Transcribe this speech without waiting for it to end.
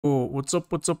Oh, what's up,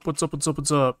 what's up, what's up, what's up,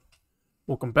 what's up?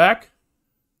 Welcome back.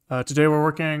 Today we're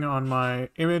working on my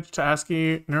image to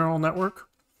ASCII neural network.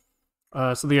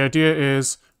 So the idea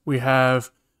is we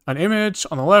have an image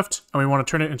on the left and we want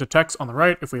to turn it into text on the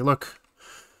right. If we look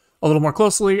a little more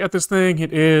closely at this thing,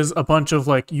 it is a bunch of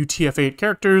like UTF-8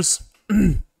 characters.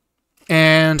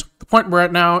 And the point we're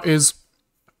at now is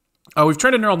we've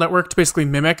trained a neural network to basically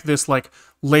mimic this like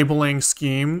labeling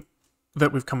scheme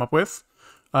that we've come up with.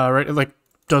 Right? It like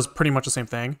does pretty much the same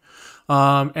thing.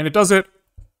 And it does it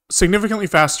significantly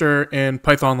faster in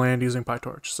Python land using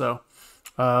PyTorch. So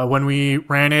when we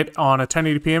ran it on a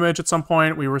 1080p image at some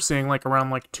point, we were seeing like around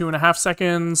like 2.5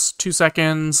 seconds, 2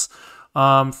 seconds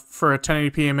for a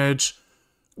 1080p image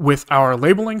with our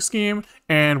labeling scheme.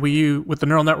 And with the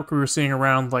neural network, we were seeing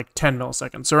around like 10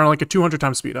 milliseconds. So around like a 200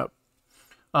 times speed up,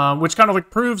 which kind of like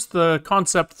proves the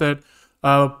concept that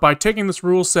by taking this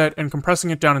rule set and compressing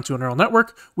it down into a neural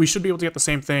network, we should be able to get the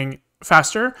same thing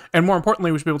faster, and more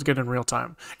importantly, we should be able to get it in real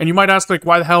time. And you might ask, like,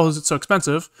 why the hell is it so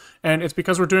expensive? And it's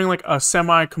because we're doing like a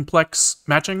semi-complex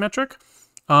matching metric.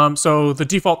 So the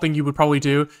default thing you would probably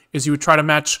do is you would try to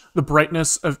match the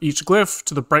brightness of each glyph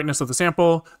to the brightness of the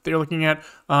sample that you're looking at.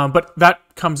 But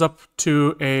that comes up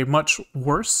to a much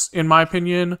worse, in my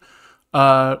opinion,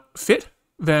 fit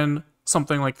than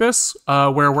something like this,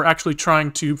 where we're actually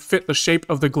trying to fit the shape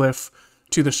of the glyph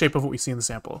to the shape of what we see in the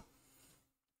sample.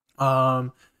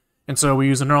 And so we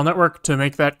use a neural network to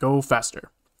make that go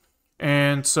faster.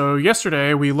 And so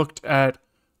yesterday we looked at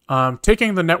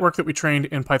taking the network that we trained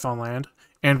in Python land,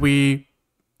 and we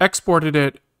exported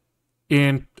it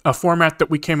in a format that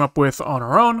we came up with on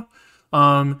our own,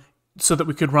 so that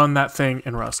we could run that thing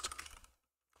in Rust.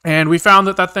 And we found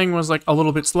that that thing was like a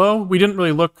little bit slow. We didn't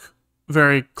really look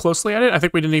very closely at it. I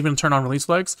think we didn't even turn on release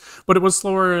flags, but it was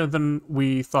slower than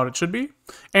we thought it should be.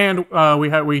 And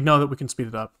we know that we can speed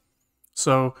it up.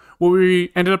 So what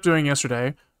we ended up doing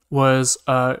yesterday was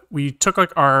we took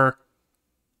like our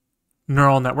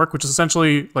neural network, which is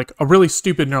essentially like a really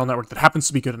stupid neural network that happens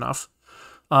to be good enough.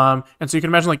 And so you can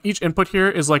imagine like each input here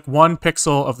is like 1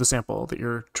 pixel of the sample that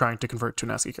you're trying to convert to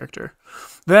an ASCII character.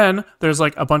 Then there's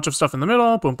like a bunch of stuff in the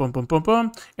middle, boom, boom, boom, boom,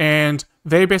 boom, and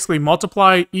they basically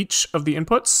multiply each of the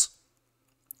inputs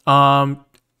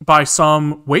by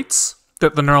some weights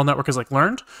that the neural network has like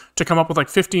learned to come up with like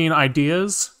 15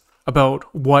 ideas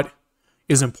about what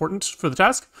is important for the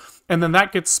task. And then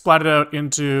that gets splatted out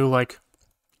into like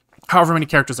however many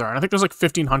characters there are. And I think there's like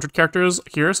 1,500 characters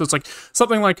here. So it's like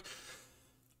something like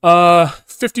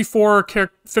 54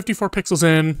 pixels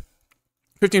in,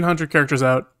 1,500 characters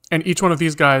out, and each one of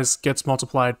these guys gets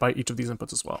multiplied by each of these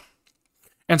inputs as well.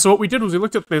 And so what we did was we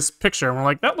looked at this picture and we're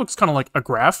like, that looks kind of like a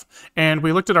graph. And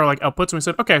we looked at our like outputs and we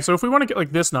said, okay, so if we want to get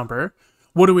like this number,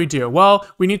 what do we do? Well,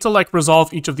 we need to like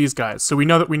resolve each of these guys. So we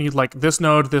know that we need like this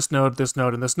node, this node, this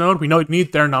node, and this node. We know we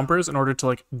need their numbers in order to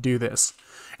like do this.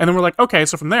 And then we're like, okay,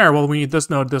 so from there, well, we need this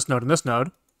node, this node, and this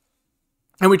node.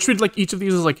 And we treated like each of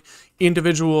these as like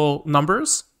individual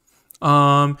numbers,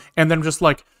 and then just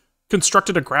like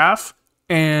constructed a graph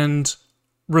and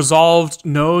resolved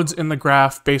nodes in the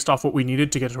graph based off what we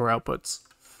needed to get to our outputs.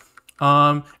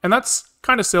 And that's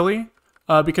kind of silly,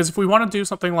 because if we want to do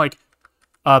something like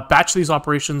batch these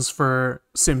operations for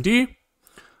SIMD,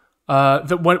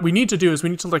 that what we need to do is we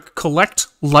need to like collect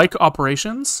like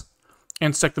operations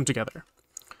and stick them together.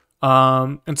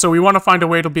 And so we want to find a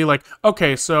way to be like,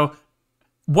 okay, so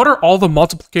what are all the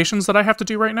multiplications that I have to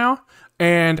do right now?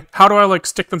 And how do I like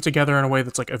stick them together in a way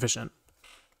that's like efficient?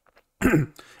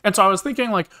 And so I was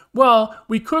thinking like, well,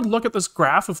 we could look at this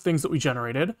graph of things that we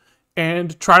generated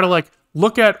and try to like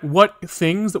look at what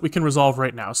things that we can resolve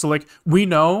right now. So like we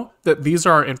know that these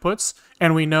are our inputs,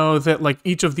 and we know that like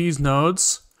each of these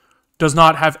nodes does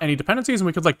not have any dependencies, and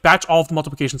we could like batch all of the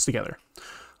multiplications together.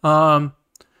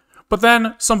 But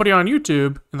then somebody on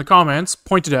YouTube in the comments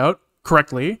pointed out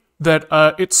correctly that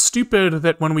it's stupid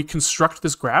that when we construct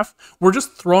this graph, we're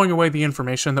just throwing away the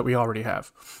information that we already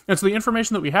have. And so the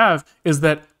information that we have is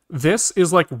that this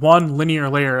is like one linear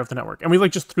layer of the network, and we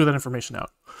like just threw that information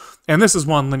out. And this is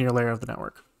one linear layer of the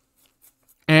network.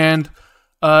 And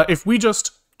if we just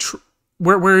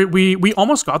we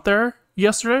almost got there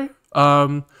yesterday.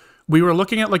 We were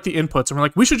looking at like the inputs and we're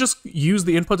like, we should just use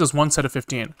the inputs as one set of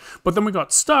 15. But then we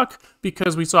got stuck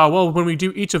because we saw, well, when we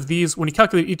do each of these, when you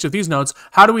calculate each of these nodes,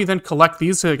 how do we then collect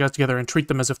these guys together and treat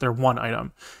them as if they're one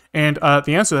item? And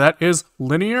the answer to that is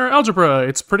linear algebra.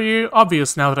 It's pretty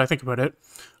obvious now that I think about it,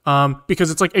 because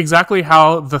it's like exactly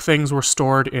how the things were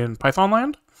stored in Python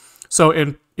land. So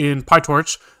in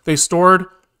PyTorch, they stored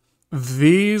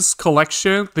these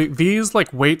these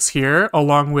like weights here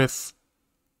along with,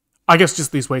 I guess,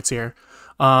 just these weights here,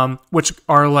 which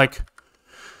are like,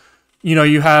 you know,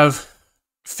 you have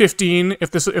 15,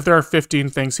 if there are 15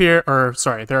 things here, or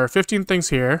sorry, there are 15 things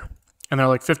here, and there are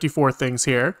like 54 things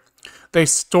here. They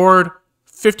stored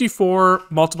 54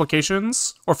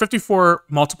 multiplications, or 54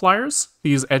 multipliers,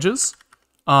 these edges,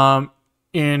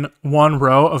 in one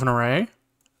row of an array.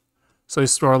 So they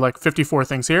store like 54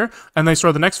 things here, and they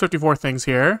store the next 54 things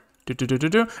here,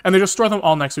 and they just store them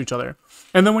all next to each other.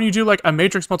 And then when you do like a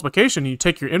matrix multiplication, you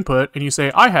take your input and you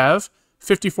say, I have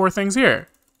 54 things here.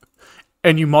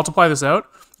 And you multiply this out,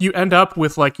 you end up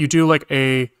with like, you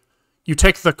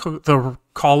take the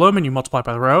column and you multiply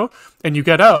by the row, and you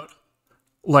get out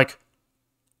like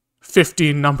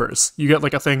 15 numbers. You get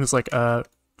like a thing that's like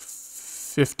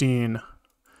 15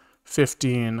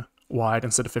 wide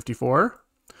instead of 54.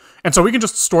 And so we can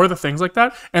just store the things like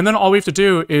that. And then all we have to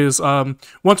do is,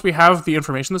 once we have the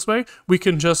information this way, we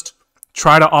can just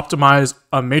try to optimize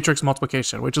a matrix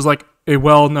multiplication, which is like a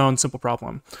well-known simple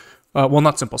problem. Well,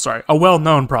 not simple, sorry. A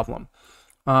well-known problem.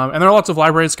 And there are lots of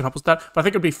libraries that can help us with that. But I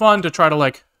think it'd be fun to try to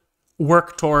like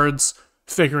work towards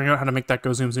figuring out how to make that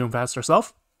go zoom fast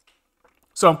ourselves.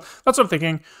 So that's what I'm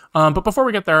thinking. But before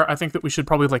we get there, I think that we should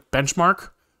probably like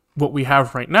benchmark what we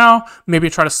have right now. Maybe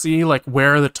try to see like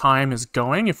where the time is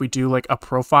going. If we do like a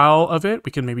profile of it,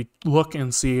 we can maybe look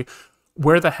and see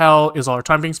where the hell is all our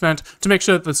time being spent to make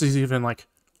sure that this is even like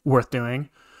worth doing.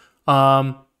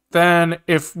 Then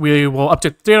if we will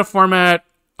update the data format,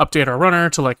 update our runner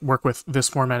to like work with this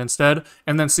format instead,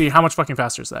 and then see how much fucking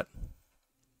faster is that.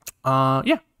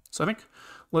 Yeah, so I think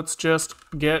let's just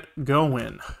get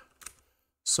going.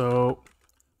 So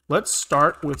let's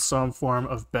start with some form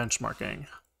of benchmarking.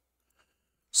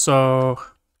 So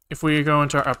if we go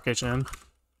into our application,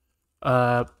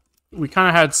 we kind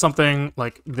of had something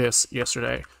like this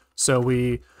yesterday. So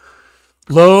we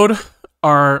load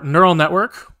our neural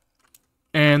network,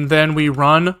 and then we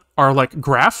run our like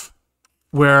graph,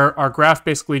 where our graph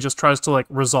basically just tries to like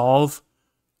resolve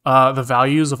the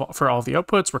values for all the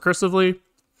outputs recursively.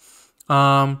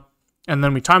 And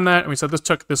then we time that, and we said this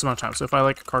took this amount of time. So if I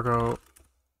like cargo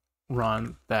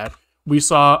run that, we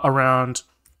saw around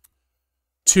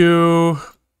 2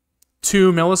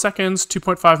 milliseconds,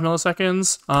 2.5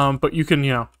 milliseconds. But you can,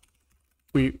 you know,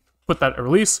 we put that at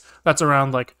release. That's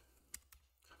around like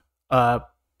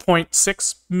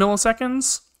 0.6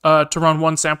 milliseconds to run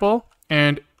one sample.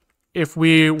 And if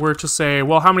we were to say,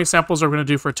 well, how many samples are we going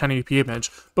to do for a 1080p image?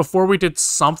 Before we did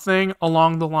something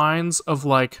along the lines of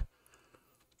like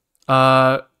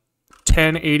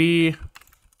 1080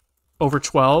 over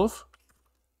 12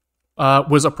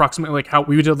 was approximately like how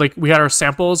we did, like we had our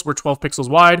samples were 12 pixels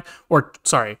wide, or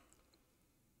sorry,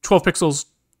 12 pixels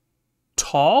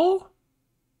tall,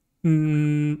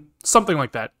 something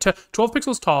like that. 12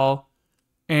 pixels tall,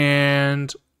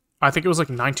 and I think it was like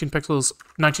 19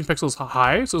 pixels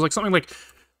high. So it was like something like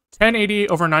 1080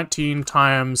 over 19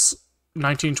 times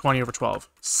 1920 over 12,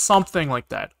 something like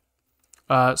that.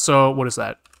 So what is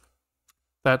that?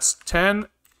 That's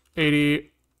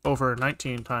 1080 over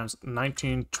 19 times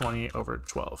 1920 over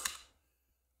 12.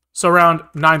 So around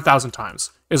 9,000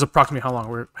 times is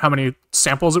approximately how many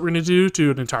samples that we're going to do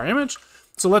an entire image.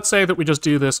 So let's say that we just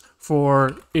do this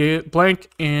for blank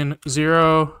in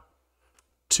 0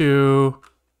 to,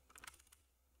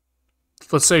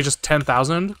 let's say just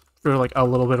 10,000 for like a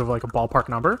little bit of like a ballpark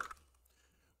number.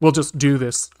 We'll just do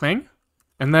this thing,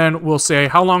 and then we'll say,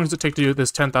 how long does it take to do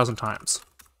this 10,000 times?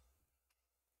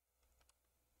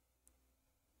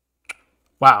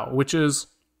 Wow, which is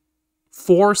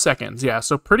 4 seconds. Yeah,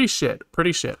 so pretty shit.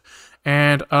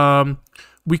 And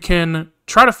we can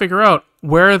try to figure out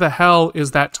where the hell is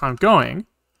that time going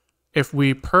if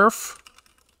we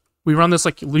we run this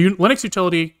like Linux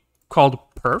utility called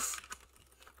perf,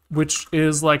 which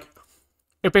is like,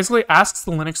 it basically asks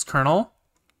the Linux kernel,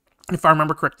 if I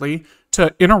remember correctly,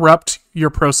 to interrupt your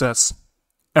process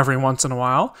every once in a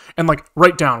while and like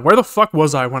write down, where the fuck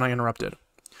was I when I interrupted?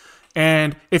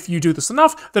 And if you do this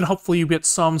enough, then hopefully you get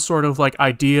some sort of like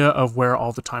idea of where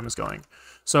all the time is going.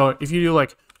 So if you do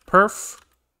like perf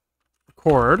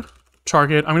record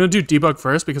target, I'm going to do debug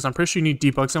first because I'm pretty sure you need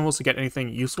debug symbols to get anything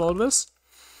useful out of this.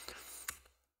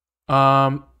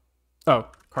 Oh,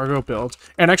 cargo build.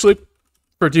 And actually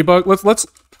for debug,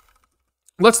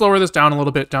 let's lower this down a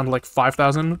little bit, down to like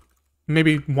 5,000,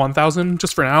 maybe 1,000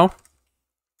 just for now,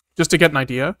 just to get an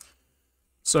idea.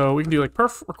 So we can do like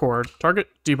perf record target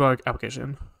debug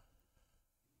application.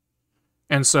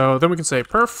 And so then we can say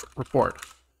perf report,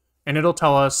 and it'll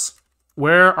tell us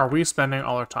where are we spending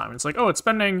all our time. And it's like, oh, it's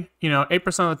spending,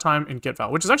 8% of the time in getval,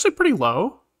 which is actually pretty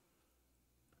low.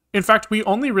 In fact, we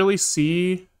only really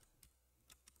see,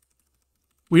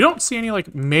 we don't see any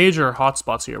like major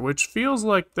hotspots here, which feels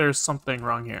like there's something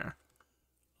wrong here.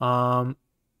 Oh,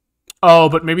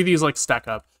 but maybe these like stack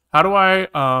up. How do I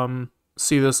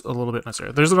see this a little bit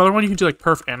nicer? There's another one you can do like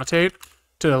perf annotate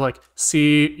to like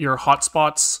see your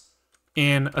hotspots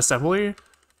in assembly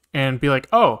and be like,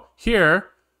 oh, here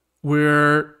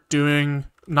we're doing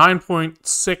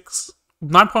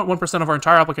 9.1% of our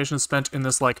entire application is spent in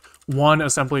this like one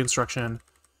assembly instruction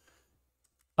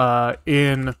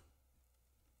in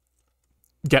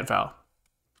getVal.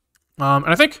 And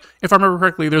I think if I remember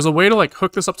correctly, there's a way to like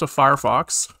hook this up to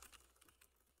Firefox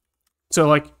to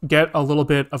like get a little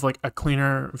bit of like a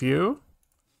cleaner view.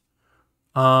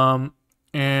 And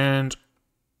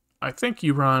I think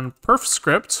you run perf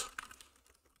script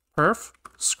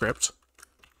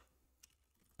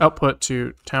output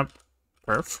to temp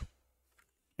perf.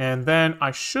 And then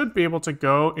I should be able to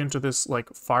go into this like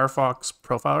Firefox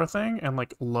profiler thing and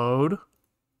like load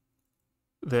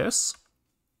this.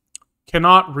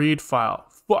 Cannot read file.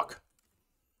 Fuck.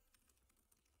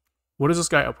 What does this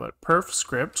guy output? Perf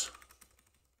script.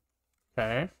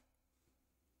 Okay.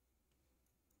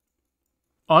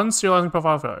 Unserializing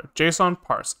profile failure. JSON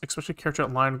parse. Expected character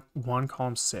at line 1,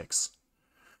 column 6.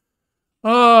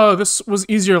 Oh, this was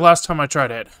easier last time I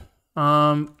tried it.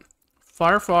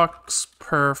 Firefox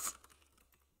perf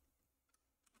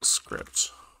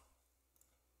script.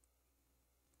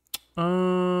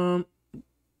 Okay,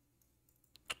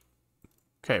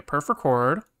 perf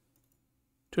record.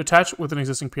 To attach with an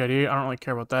existing PID. I don't really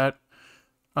care about that.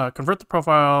 Convert the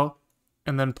profile,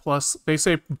 and then plus, they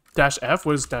say -F.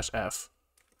 What is -F?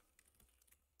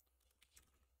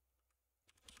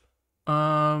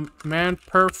 Man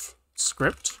perf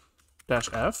script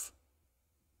 -F.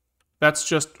 That's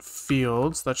just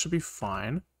fields. That should be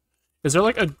fine. Is there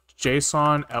like a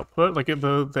JSON output? Like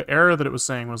the error that it was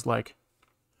saying was like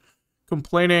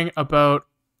complaining about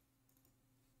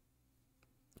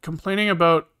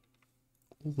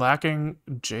lacking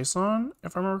JSON,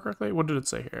 if I remember correctly. What did it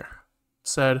say here? It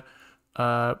said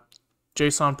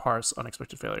JSON parse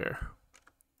unexpected failure.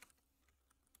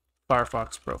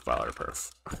 Firefox profiler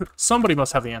perf. Somebody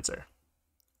must have the answer.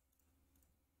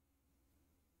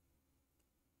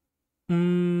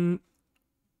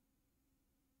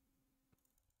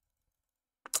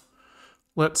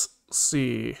 Let's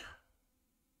see.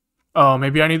 Oh,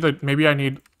 maybe I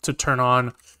need to turn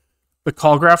on the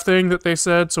call graph thing that they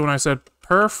said. So when I said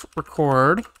perf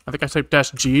record, I think I typed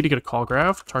 -G to get a call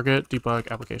graph, target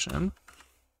debug application.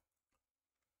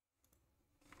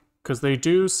 Because they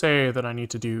do say that I need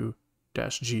to do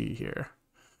 -G here.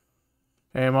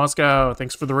 Hey, Moscow,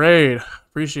 thanks for the raid.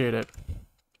 Appreciate it.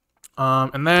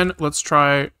 And then let's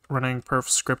try running perf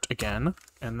script again,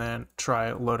 and then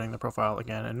try loading the profile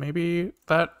again, and maybe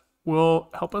that will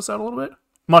help us out a little bit.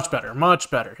 Much better, much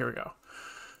better. Here we go.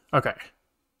 Okay.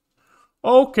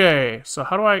 Okay, so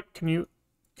how do I,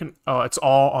 oh, it's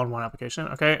all on one application.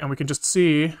 Okay, and we can just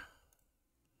see,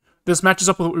 this matches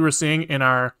up with what we were seeing in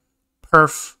our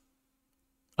perf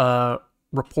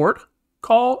report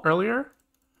call earlier.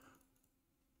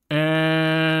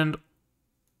 And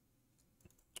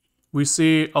we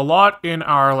see a lot in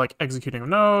our like executing of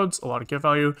nodes, a lot of get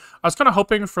value. I was kind of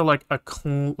hoping for like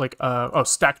oh,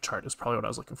 stack chart is probably what I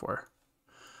was looking for.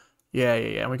 Yeah.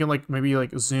 And we can like maybe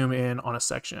like zoom in on a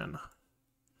section.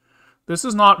 This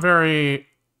is not very,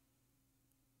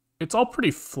 it's all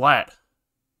pretty flat,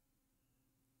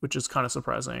 which is kind of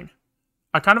surprising.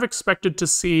 I kind of expected to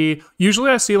see,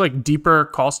 usually I see like deeper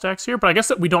call stacks here, but I guess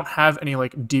that we don't have any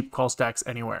like deep call stacks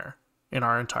anywhere in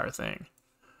our entire thing.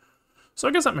 So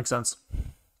I guess that makes sense.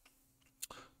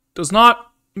 Does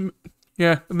not,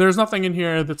 yeah, there's nothing in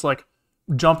here that's like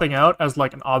jumping out as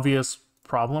like an obvious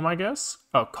problem, I guess.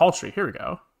 Oh, call tree, here we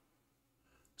go.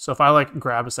 So if I like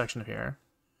grab a section of here.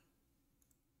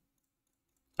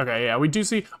 Okay, yeah, we do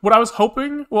see, what I was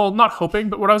hoping, well, not hoping,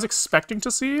 but what I was expecting to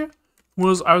see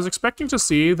was I was expecting to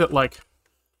see that like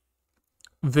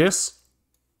this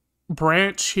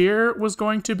branch here was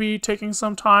going to be taking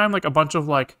some time, like a bunch of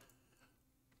like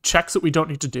checks that we don't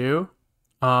need to do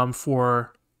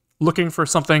for looking for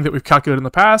something that we've calculated in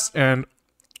the past and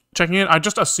checking it. I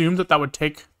just assumed that that would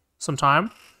take some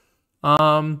time.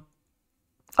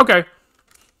 Okay.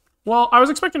 Well, I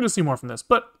was expecting to see more from this,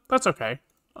 but that's okay.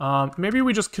 Maybe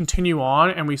we just continue on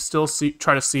and we still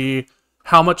try to see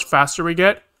how much faster we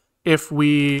get if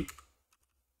we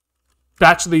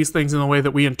batch these things in the way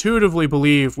that we intuitively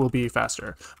believe will be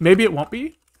faster. Maybe it won't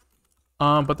be,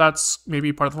 but that's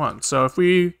maybe part of the fun. So if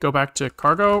we go back to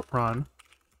cargo, run,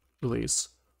 release.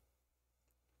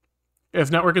 If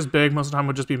network is big, most of the time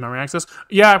would just be memory access.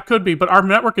 Yeah, it could be, but our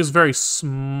network is very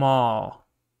small.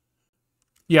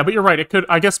 Yeah, but you're right. It could.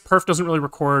 I guess perf doesn't really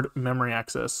record memory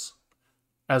access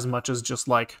as much as just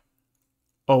like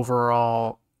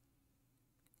overall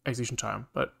execution time.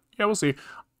 But yeah, we'll see.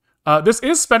 This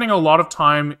is spending a lot of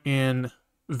time in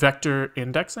vector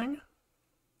indexing.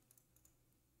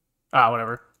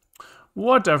 Whatever.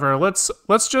 Whatever. Let's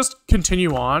just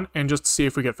continue on and just see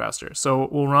if we get faster. So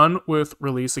we'll run with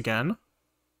release again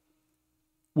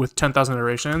with 10,000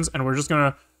 iterations, and we're just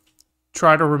gonna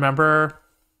try to remember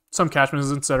some catchments,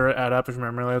 etc. add up if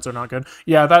memory layouts are not good.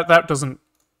 Yeah, that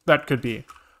could be.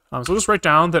 So we'll just write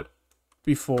down that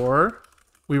before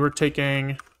we were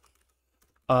taking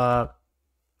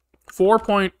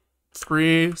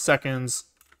 4.3 seconds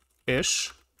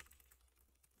ish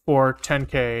for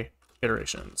 10K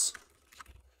iterations.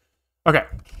 Okay.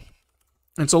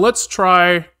 And so let's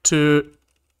try to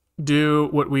do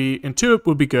what we intuit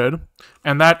would be good,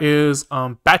 and that is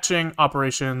batching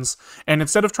operations. And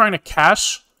instead of trying to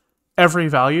cache every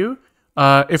value,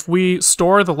 if we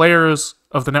store the layers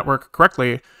of the network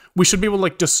correctly, we should be able to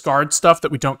like discard stuff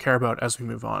that we don't care about as we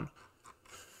move on.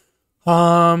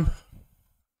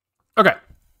 Okay.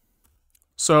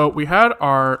 So we had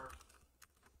our,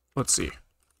 let's see.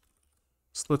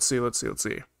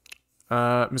 Mr.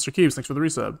 Keeves, thanks for the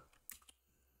resub.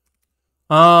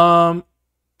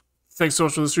 Thanks so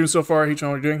much for the stream so far. Each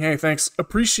one what you're doing. Hey, thanks.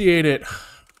 Appreciate it.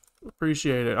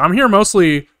 Appreciate it. I'm here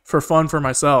mostly for fun for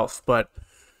myself, but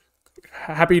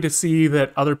happy to see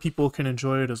that other people can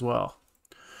enjoy it as well.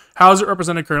 How is it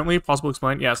represented currently? Possible to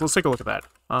explain? Yeah, so let's take a look at that.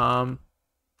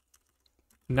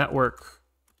 Network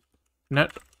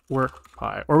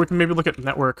pi. Or we can maybe look at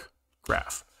network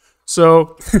graph.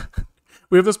 So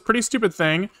we have this pretty stupid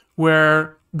thing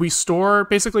where we store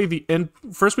basically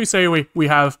first we say we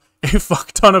have a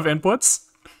fuck ton of inputs.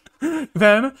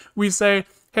 Then we say,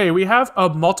 hey, we have a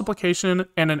multiplication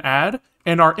and an add,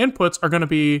 and our inputs are going to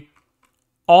be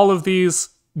all of these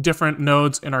different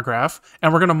nodes in our graph,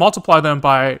 and we're going to multiply them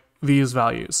by these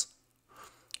values.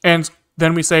 And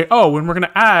then we say, oh, when we're going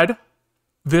to add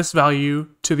this value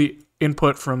to the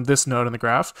input from this node in the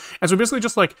graph. And so we basically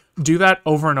just like do that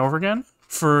over and over again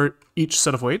for each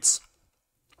set of weights.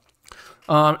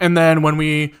 And then when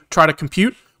we try to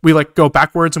compute, we like go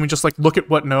backwards and we just like look at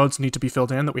what nodes need to be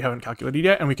filled in that we haven't calculated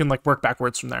yet, and we can like work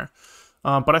backwards from there.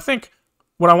 But I think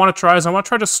what I want to try is I want to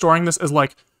try just storing this as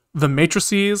like the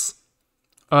matrices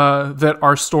that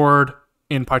are stored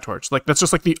in PyTorch. Like that's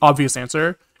just like the obvious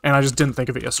answer, and I just didn't think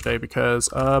of it yesterday because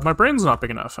my brain's not big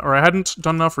enough, or I hadn't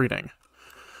done enough reading.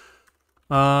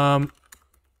 So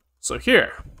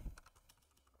here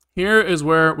is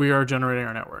where we are generating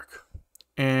our network.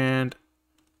 And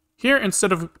here,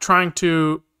 instead of trying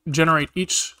to generate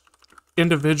each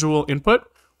individual input,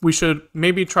 we should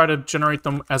maybe try to generate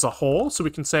them as a whole. So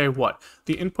we can say what?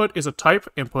 The input is a type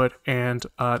input, and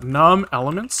num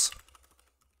elements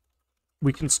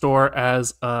we can store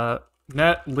as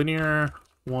net linear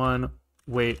 1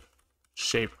 weight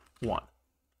shape 1.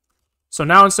 So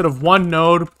now instead of one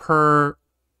node per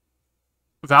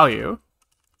value,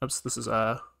 oops, this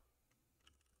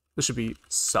should be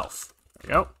self.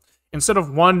 There you go. Instead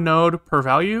of one node per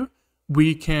value,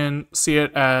 we can see it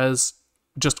as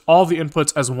just all the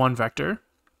inputs as one vector.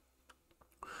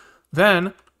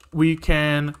 Then we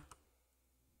can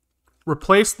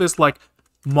replace this like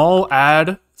mul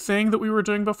add thing that we were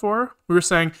doing before. We were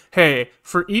saying, hey,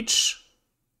 for each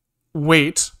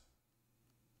output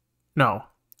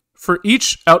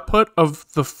of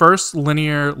the first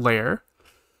linear layer,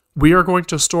 we are going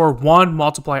to store one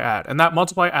multiply add. And that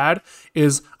multiply add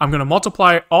is I'm going to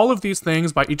multiply all of these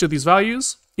things by each of these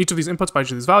values, each of these inputs by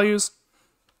each of these values.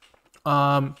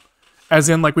 As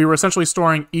in, like, we were essentially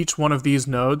storing each one of these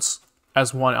nodes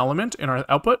as one element in our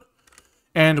output.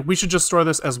 And we should just store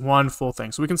this as one full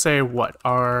thing. So we can say what?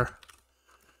 Our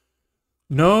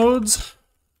nodes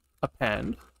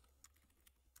append.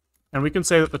 And we can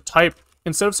say that the type,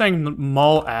 instead of saying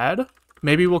mul add,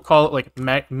 maybe we'll call it like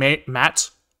mat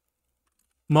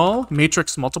mul,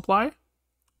 matrix multiply.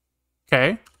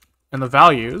 Okay. And the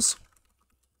values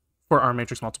for our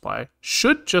matrix multiply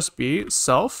should just be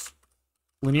self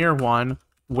linear 1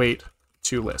 weight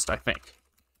to list, I think.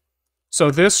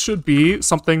 So this should be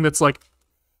something that's like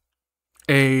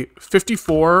a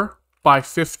 54 by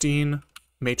 15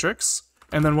 matrix.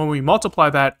 And then when we multiply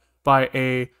that by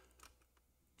a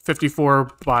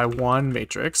 54 by 1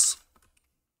 matrix,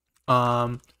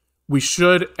 we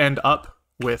should end up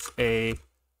with a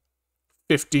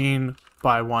 15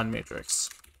 by 1 matrix,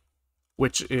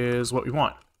 which is what we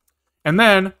want. And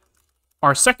then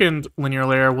our second linear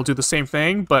layer will do the same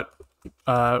thing, but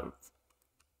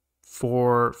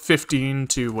for 15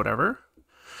 to whatever.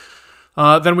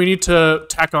 Then we need to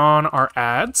tack on our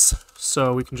adds.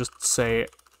 So we can just say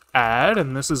add,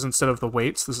 and this is instead of the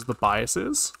weights, this is the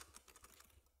biases.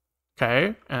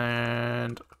 Okay,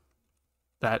 and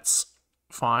that's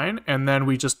fine. And then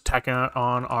we just tack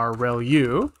on our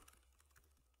rel_u.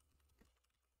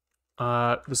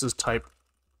 This is type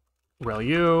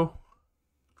rel_u.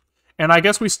 And I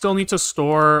guess we still need to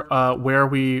store where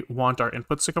we want our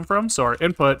inputs to come from. So our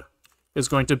input is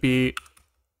going to be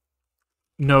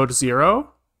node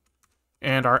 0,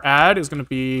 and our add is going to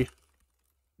be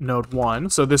node 1.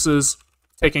 So this is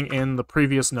taking in the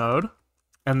previous node,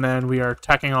 and then we are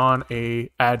tacking on a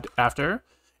add after,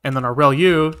 and then our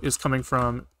rel_u is coming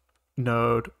from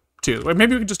node 2. Or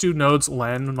maybe we could just do nodes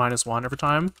len -1 every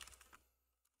time.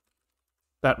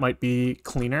 That might be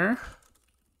cleaner.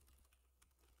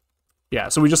 Yeah,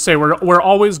 so we just say we're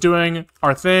always doing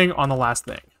our thing on the last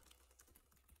thing.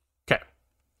 Okay.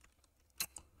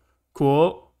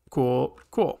 Cool, cool,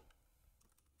 cool.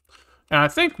 And I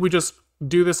think we just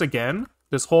do this again,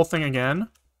 this whole thing again,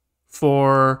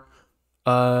 for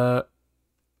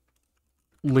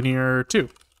linear 2.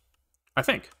 I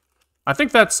think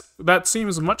that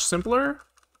seems much simpler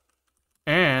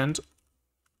and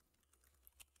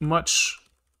much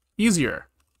easier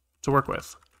to work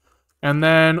with. And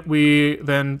then we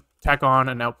tack on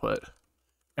an output,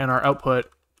 and our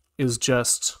output is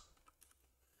just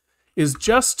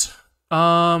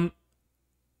what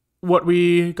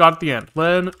we got at the end.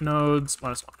 Len nodes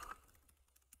 -1.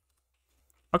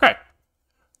 Okay,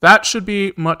 that should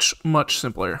be much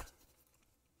simpler.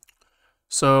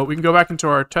 So we can go back into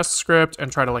our test script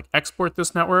and try to like export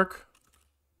this network.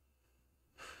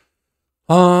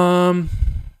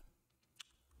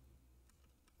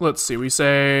 Let's see. We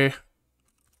say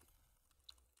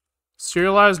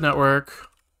serialized network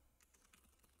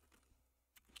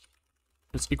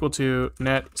is equal to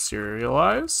net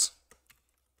serialize.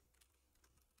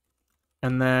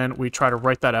 And then we try to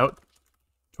write that out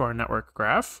to our network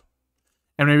graph.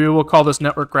 And maybe we'll call this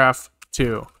network graph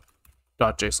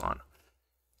 2.json.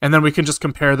 And then we can just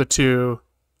compare the two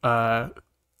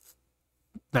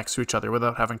next to each other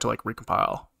without having to like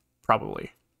recompile.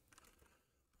 Probably.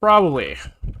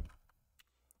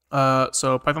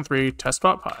 So Python 3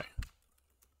 test.py.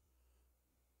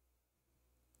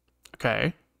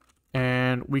 Okay.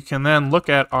 And we can then look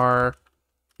at our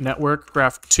network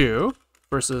graph 2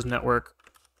 versus network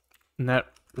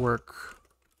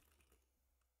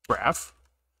graph.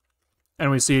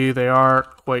 And we see they are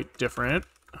quite different.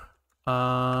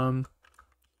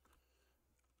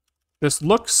 This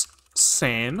looks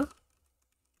sane.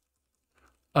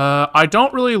 I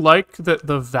don't really like that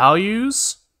the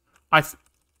values.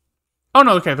 Oh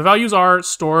no, okay. The values are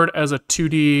stored as a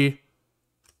 2D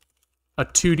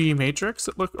matrix.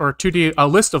 A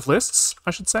list of lists,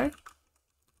 I should say,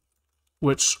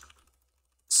 which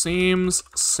seems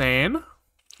sane.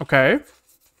 Okay.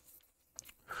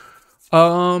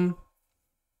 I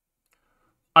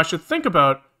should think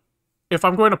about if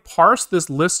I'm going to parse this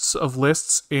lists of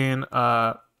lists in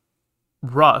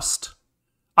Rust.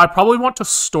 I probably want to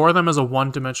store them as a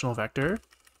one-dimensional vector.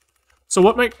 So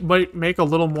what might make a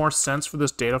little more sense for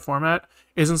this data format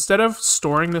is instead of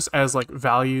storing this as like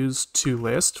values to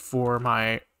list for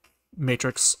my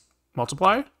matrix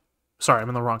multiply. Sorry, I'm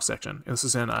in the wrong section. This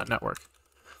is in network.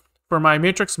 For my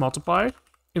matrix multiply,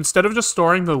 instead of just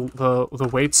storing the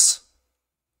weights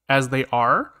as they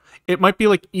are, it might be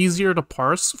like easier to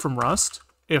parse from Rust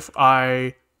if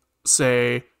I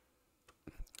say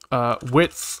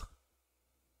width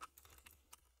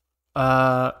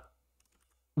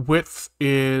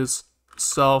is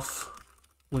self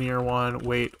linear 1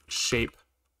 weight shape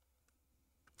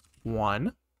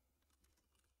 1,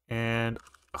 and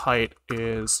height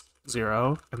is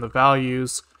 0, and the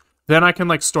values, then I can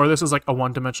like store this as like a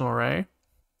one-dimensional array.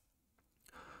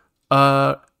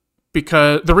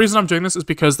 Because the reason I'm doing this is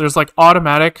because there's like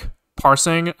automatic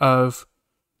parsing of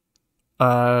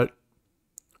the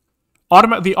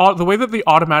way that the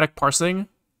automatic parsing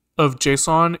of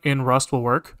JSON in Rust will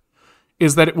work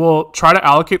is that it will try to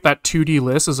allocate that 2D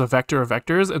list as a vector of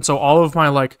vectors, and so all of my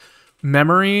like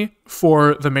memory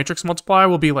for the matrix multiply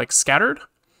will be like scattered,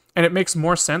 and it makes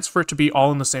more sense for it to be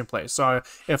all in the same place. So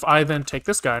if I then take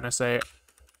this guy and I say,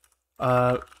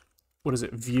 what is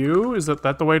it, view? Is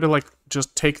that the way to like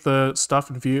just take the stuff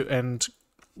and view and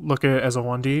look at it as a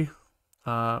 1D?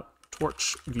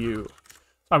 Torch view.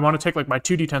 I want to take like my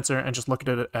 2D tensor and just look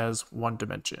at it as one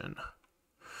dimension.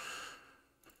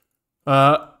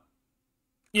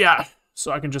 Yeah,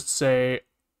 so I can just say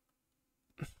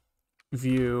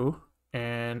view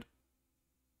and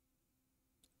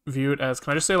view it as,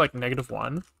 can I just say like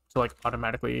 -1 to like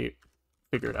automatically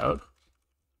figure it out?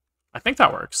 I think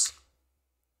that works.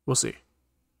 We'll see.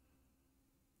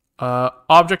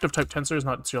 Object of type tensor is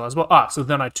not serializable. Ah, so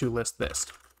then I list this.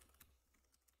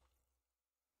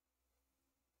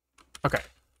 Okay,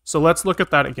 so let's look at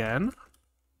that again.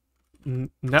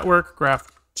 Network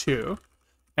graph 2.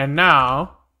 And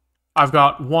now I've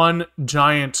got one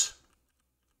giant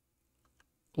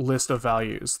list of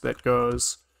values that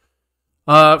goes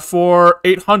for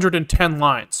 810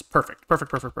 lines. Perfect,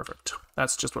 perfect, perfect, perfect.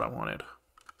 That's just what I wanted.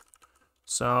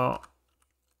 So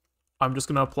I'm just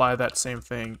going to apply that same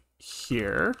thing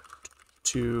here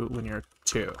to linear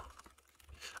 2.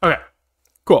 Okay,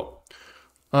 cool.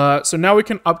 So now we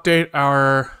can update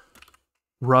our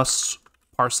Rust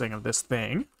parsing of this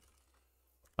thing.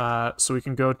 So we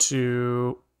can go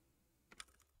to...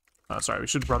 sorry, we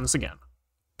should run this again.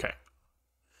 Okay.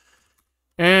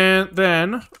 And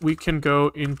then we can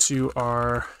go into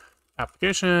our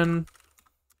application,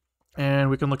 and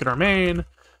we can look at our main,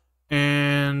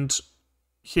 and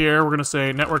here we're going to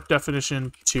say network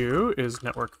definition 2 is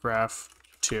network graph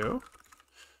 2.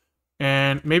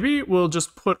 And maybe we'll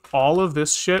just put all of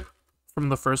this shit from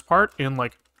the first part in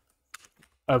like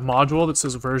a module that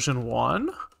says version 1.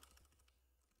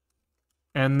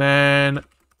 And then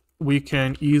we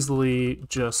can easily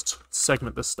just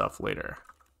segment this stuff later.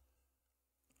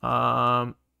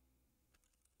 So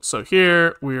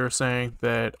here we are saying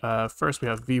that first we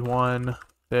have v1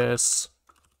 this,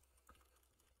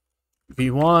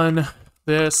 v1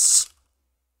 this.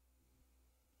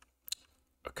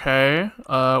 Okay,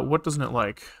 what doesn't it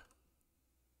like?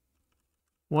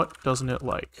 What doesn't it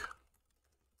like?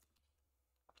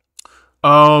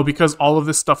 Oh, because all of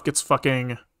this stuff gets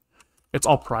fucking... It's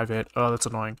all private. Oh, that's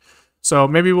annoying. So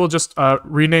maybe we'll just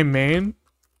rename main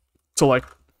to like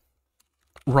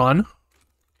run.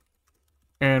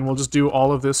 And we'll just do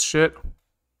all of this shit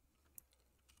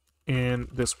in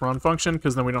this run function,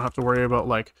 because then we don't have to worry about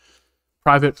like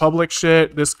private public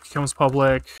shit. This becomes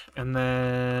public, and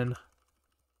then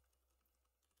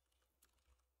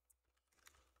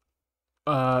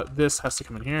this has to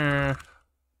come in here.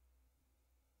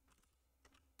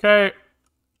 Okay,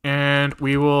 and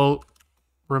we will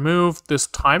remove this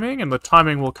timing, and the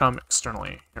timing will come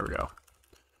externally. Here we go.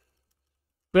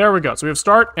 There we go. So we have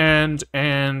start and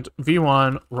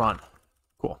v1 run.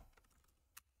 Cool.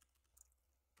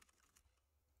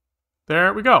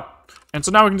 There we go. And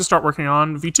so now we can just start working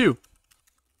on v2.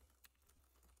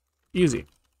 Easy.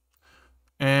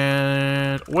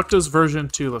 And what does version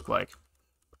 2 look like?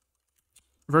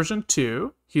 Version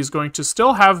 2, he's going to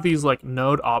still have these like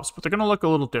node ops, but they're going to look a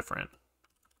little different.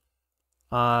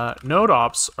 Node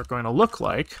ops are going to look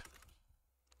like,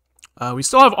 we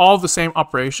still have all of the same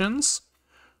operations,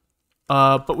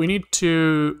 but we need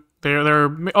to,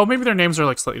 oh, maybe their names are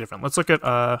like slightly different. Let's look at,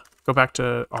 go back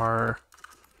to our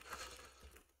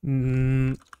 //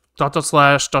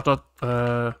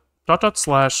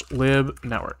 lib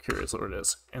network. Here is what it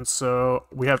is. And so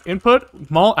we have input,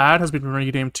 mul add has been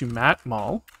renamed to mat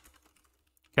mul.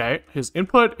 Okay, his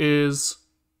input is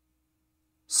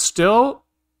still,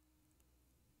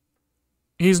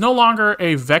 he's no longer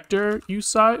a vector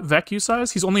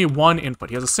usize, he's only one input.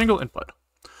 He has a single input.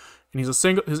 And his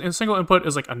single input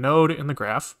is like a node in the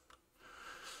graph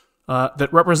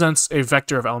that represents a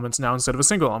vector of elements now instead of a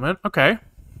single element. Okay.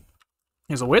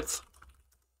 He has a width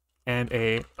and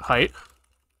a height.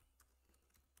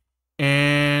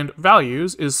 And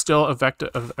values is still a vector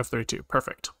of F32.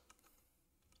 Perfect.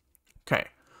 Okay.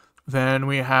 Then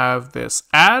we have this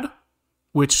add,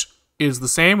 which is the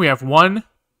same. We have one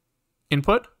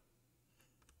input.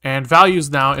 And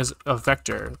values now is a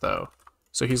vector, though.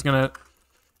 So he's going to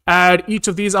add each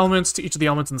of these elements to each of the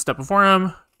elements in the step before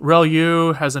him.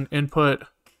 rel_u has an input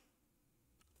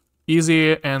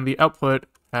easy, and the output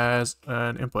has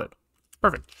an input.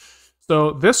 Perfect.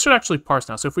 So this should actually parse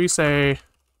now. So if we say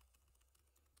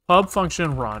pub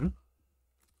function run,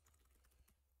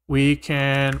 we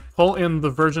can pull in the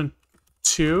version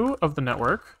 2 of the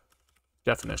network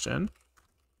definition,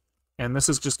 and this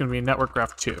is just going to be network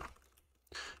graph 2.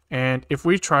 And if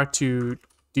we try to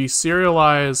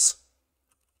deserialize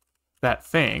that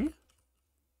thing,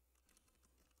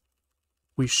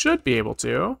 we should be able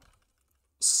to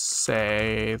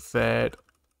say that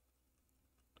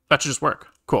that should just work.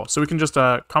 Cool. So we can just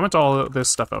comment all of this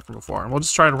stuff out from before, and we'll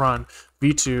just try to run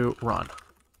v2 run.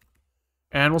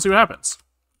 And we'll see what happens.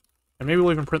 And maybe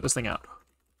we'll even print this thing out.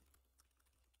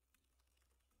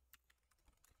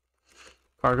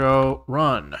 Cargo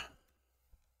run.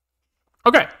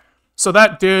 Okay. So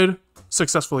that did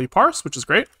successfully parse, which is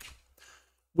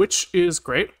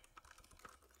great.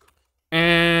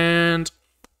 And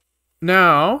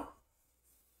now,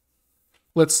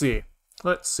 let's see.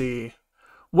 let's see.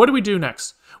 What do we do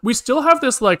next? We still have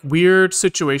this like weird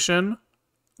situation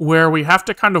where we have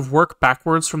to kind of work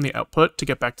backwards from the output to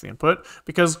get back to the input,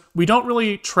 because we don't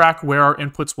really track where our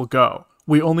inputs will go.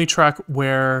 We only track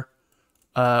where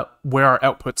our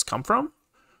outputs come from.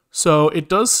 So it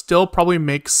does still probably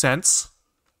make sense.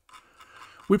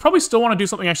 We probably still want to do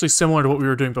something actually similar to what we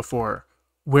were doing before,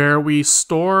 where we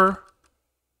store...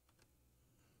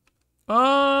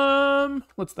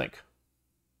 let's think.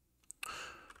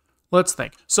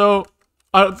 So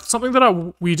something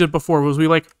that we did before was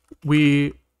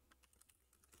we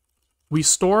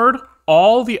stored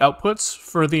all the outputs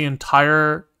for the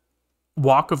entire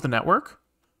walk of the network,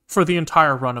 for the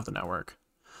entire run of the network.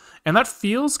 And that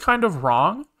feels kind of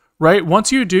wrong, right? Once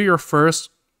you do your first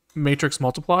matrix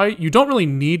multiply, you don't really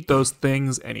need those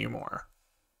things anymore.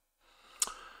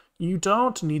 You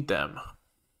don't need them.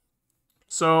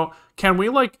 So can we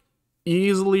like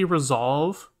easily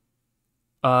resolve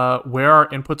where our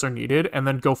inputs are needed and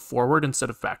then go forward instead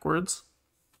of backwards?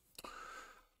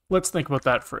 Let's think about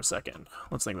that for a second.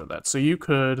 Let's think about that. So you'd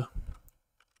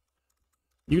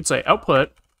say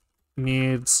output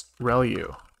needs rel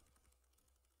u,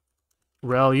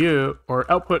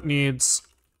 or output needs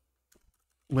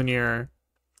linear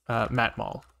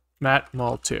matmul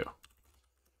 2.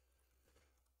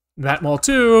 Matmul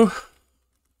 2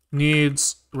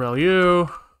 needs rel u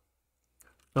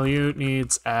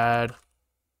needs add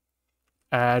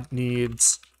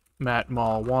needs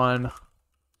matmul 1,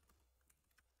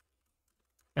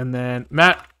 and then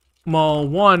matmul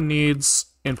 1 needs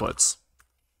inputs.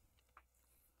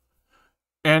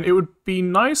 And it would be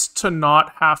nice to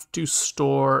not have to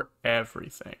store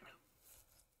everything.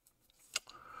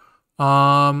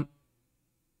 What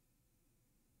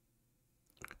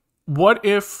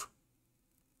if...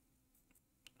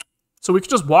 So we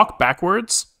could just walk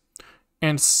backwards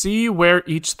and see where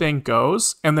each thing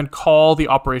goes, and then call the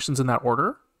operations in that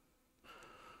order.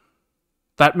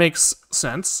 That makes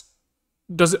sense.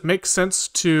 Does it make sense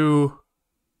to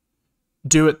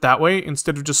do it that way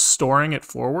instead of just storing it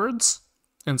forwards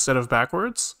instead of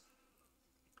backwards?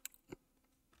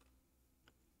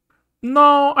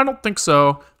 No, I don't think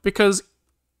so, because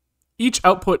each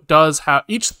node does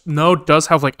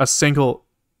have like a single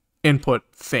input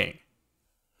thing.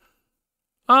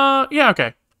 Yeah,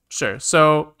 okay. Sure.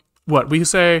 So what we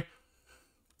say,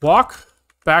 walk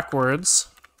backwards,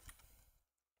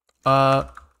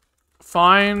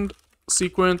 find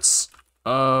sequence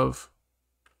of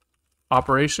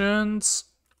operations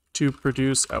to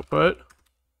produce output,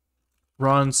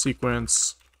 run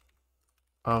sequence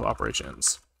of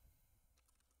operations.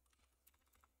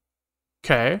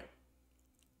 Okay.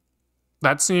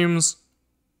 That seems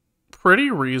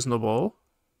pretty reasonable.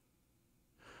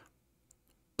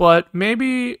 But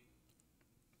maybe...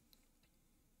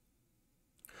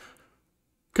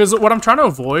 Because what I'm trying to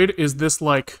avoid is this,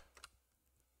 like,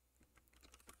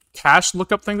 cache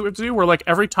lookup thing that we have to do, where, like,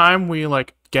 every time we,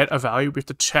 like, get a value, we have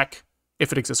to check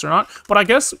if it exists or not. But I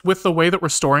guess with the way that we're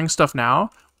storing stuff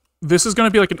now, this is going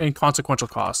to be, like, an inconsequential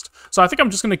cost. So I think I'm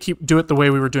just going to do it the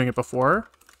way we were doing it before,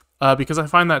 because I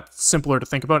find that simpler to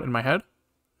think about in my head.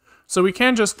 So we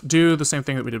can just do the same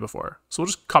thing that we did before. So we'll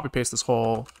just copy-paste this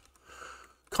whole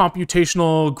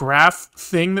computational graph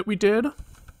thing that we did,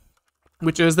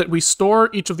 which is that we store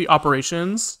each of the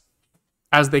operations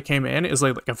as they came in, is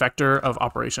like a vector of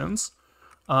operations.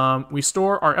 We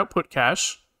store our output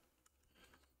cache,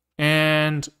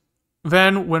 and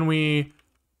then when we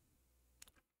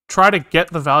try to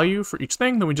get the value for each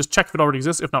thing, then we just check if it already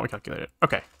exists. If not, we calculate it.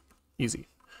 Okay, easy.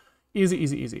 Easy,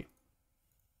 easy, easy.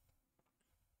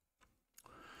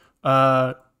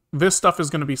 This stuff is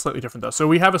going to be slightly different, though. So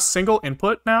we have a single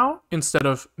input now instead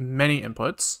of many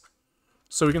inputs.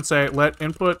 So we can say let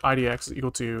input IDX is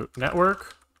equal to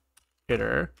network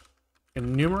iter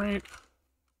enumerate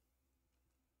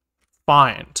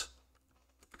find.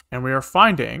 And we are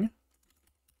finding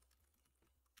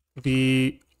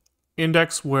the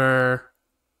index where...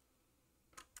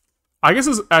 I guess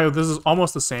this is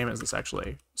almost the same as this,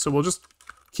 actually. So we'll just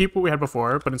keep what we had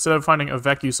before, but instead of finding a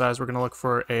vec usize, we're going to look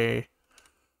for a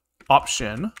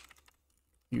option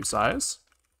usize,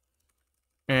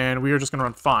 and we are just going to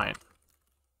run find.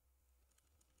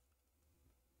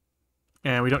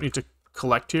 And we don't need to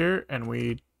collect here, but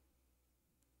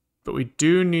we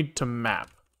do need to map.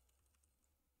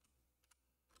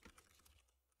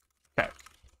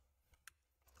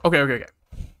 Okay.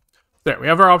 There, we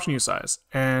have our option usize,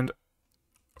 and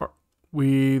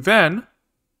we then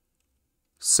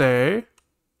say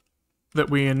that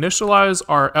we initialize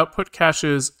our output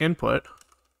cache's input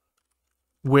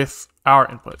with our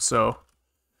input. So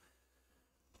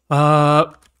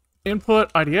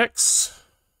input IDX,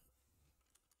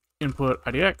 input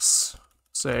IDX,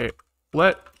 say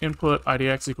let input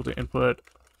IDX equal to input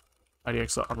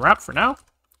IDX unwrap for now,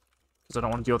 because I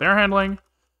don't want to deal with error handling.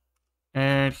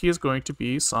 And he is going to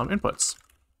be some inputs.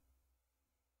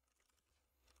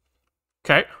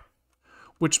 Okay.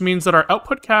 Which means that our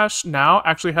output cache now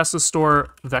actually has to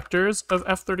store vectors of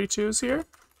F32s here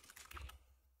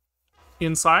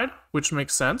inside, which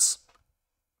makes sense.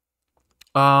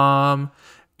 And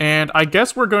I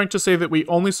guess we're going to say that we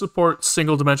only support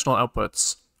single-dimensional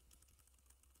outputs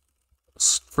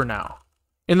for now.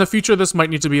 In the future, this might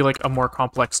need to be like a more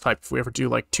complex type if we ever do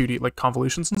like 2D like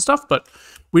convolutions and stuff, but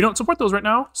we don't support those right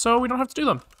now, so we don't have to do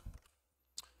them.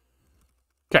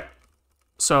 Okay,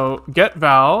 so get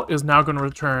val is now going to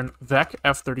return vec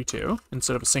f32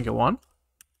 instead of a single one.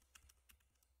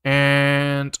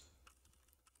 And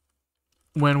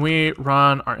when we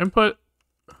run our input,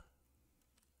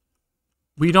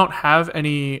 we don't have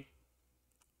any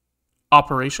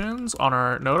operations on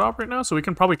our node op right now, so we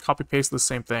can probably copy paste the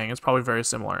same thing. It's probably very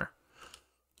similar.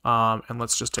 And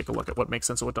let's just take a look at what makes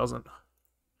sense and what doesn't.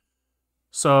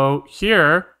 So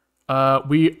here,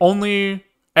 we only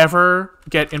ever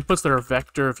get inputs that are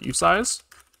vector of usize.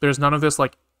 There's none of this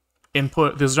like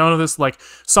input, there's none of this like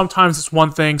sometimes it's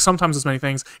one thing, sometimes it's many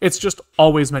things. It's just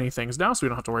always many things now, so we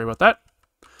don't have to worry about that.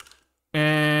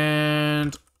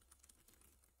 And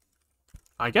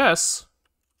I guess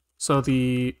so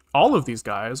all of these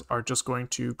guys are just going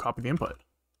to copy the input.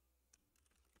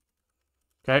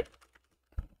 Okay.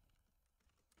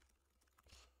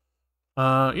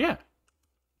 Yeah.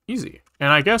 Easy.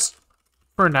 And I guess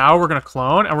for now we're going to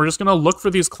clone, and we're just going to look for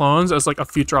these clones as like a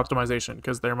future optimization,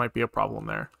 because there might be a problem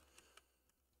there.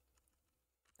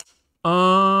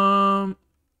 And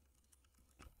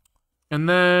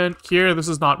then here, this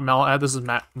is not mel add, this is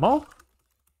mul.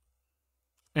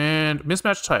 And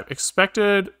mismatch type,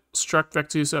 expected struct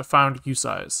vector found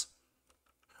usize.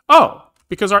 Oh,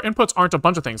 because our inputs aren't a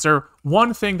bunch of things. They're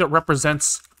one thing that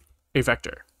represents a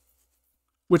vector.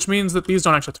 Which means that these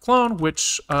don't actually have to clone,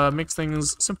 which makes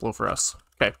things simpler for us.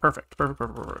 Okay, perfect.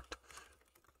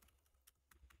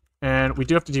 And we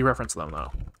do have to dereference them,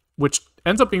 though. Which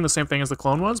ends up being the same thing as the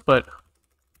clone was, but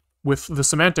with the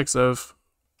semantics of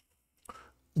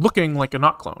looking like a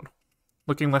not clone.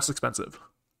 Looking less expensive.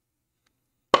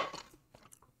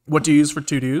 What do you use for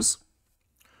to-dos?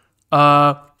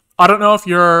 I don't know if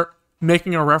you're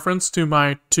making a reference to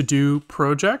my to-do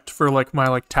project for like my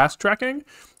like task tracking,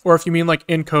 or if you mean like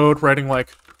in code writing like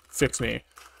fix me.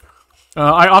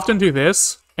 I often do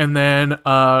this and then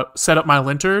set up my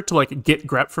linter to like git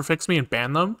grep for fix me and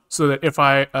ban them, so that if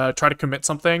I try to commit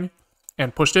something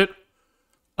and pushed it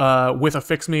with a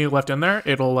fix me left in there,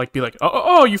 it'll like be like,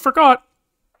 oh, you forgot.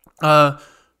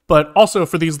 But also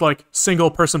for these like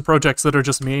single person projects that are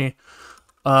just me,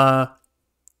 I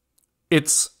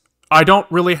don't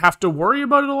really have to worry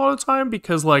about it a lot of the time,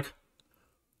 because like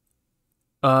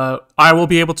I will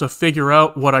be able to figure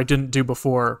out what I didn't do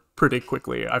before pretty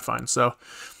quickly, I find. So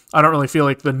I don't really feel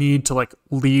like the need to like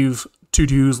leave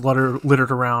to-dos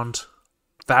littered around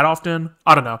that often.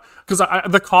 I don't know, because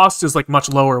the cost is like much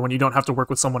lower when you don't have to work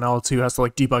with someone else who has to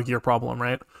like debug your problem,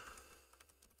 right?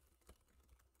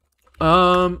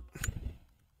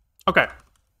 Okay.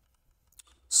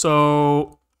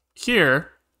 So here,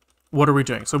 what are we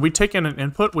doing? So we take in an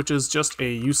input, which is just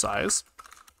a usize.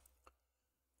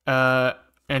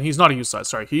 And he's not a usize,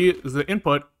 sorry. The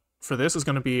input for this is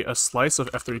going to be a slice of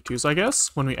F32s, I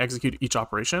guess, when we execute each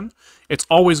operation. It's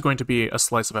always going to be a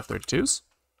slice of F32s.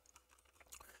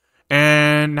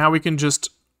 And now we can just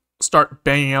start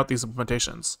banging out these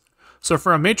implementations. So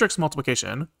for a matrix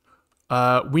multiplication,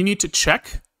 we need to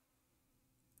check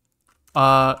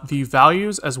the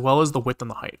values as well as the width and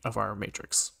the height of our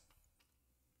matrix.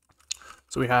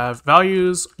 So we have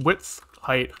values, width,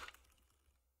 height,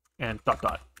 and ...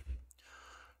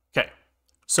 Okay,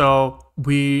 so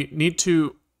we need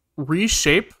to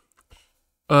reshape,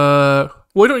 we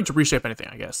don't need to reshape anything,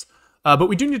 I guess. But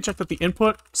we do need to check that the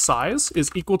input size is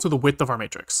equal to the width of our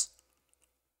matrix.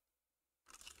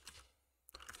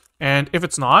 And if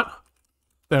it's not,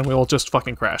 then we'll just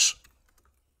fucking crash.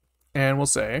 And we'll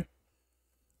say,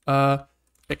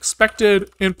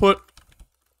 expected input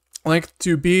length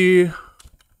to be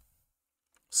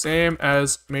same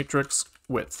as matrix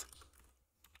width.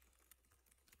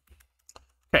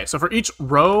 Okay, so for each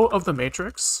row of the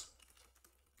matrix,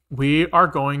 we are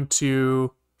going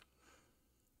to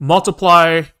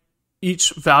multiply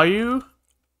each value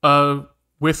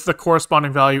with the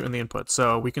corresponding value in the input.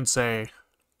 So we can say,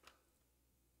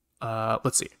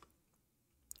 let's see,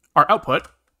 our output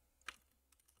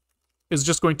is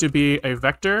just going to be a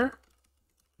vector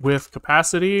with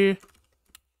capacity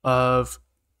of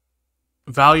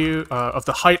value of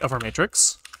the height of our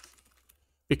matrix,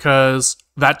 because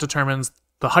that determines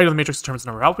the height of the matrix determines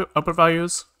the number of output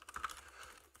values.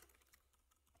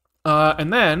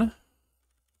 And then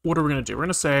what are we going to do? We're going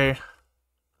to say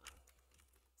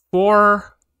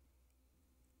for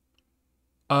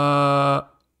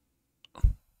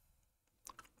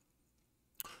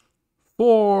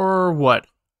what?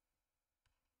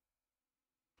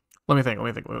 Let me think.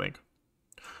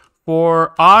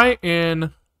 For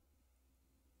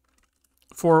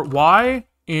y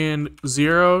in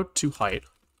 0 to height,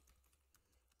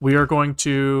 we are going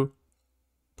to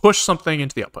push something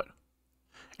into the output.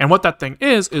 And what that thing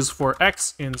is for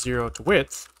x in 0 to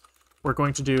width, we're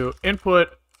going to do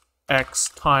input x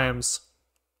times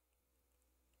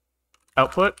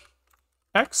output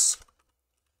x.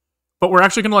 But we're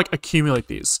actually going to like accumulate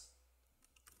these.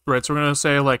 Right, so we're going to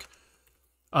say like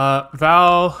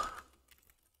val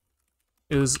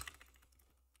is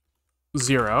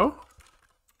 0.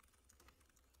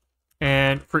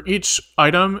 And for each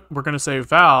item, we're going to say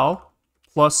val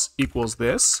plus equals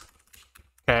this.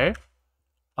 Okay.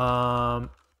 I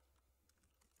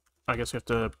guess we have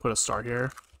to put a star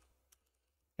here.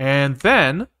 And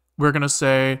then we're going to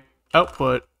say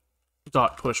output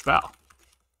dot push val.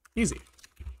 Easy.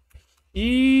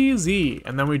 Easy.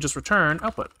 And then we just return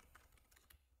output.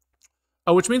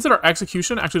 Which means that our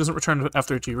execution actually doesn't return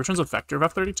F32. It returns a vector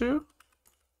of F32.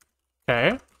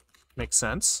 Okay. Makes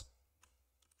sense.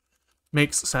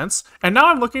 Makes sense. And now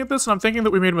I'm looking at this and I'm thinking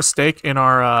that we made a mistake in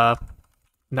our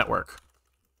network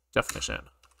definition.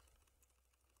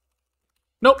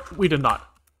 Nope, we did not.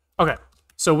 Okay.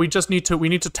 So we just need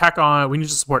to tack on, we need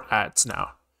to support adds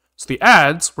now. So the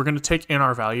adds, we're going to take in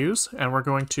our values and we're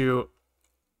going to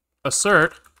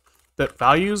assert that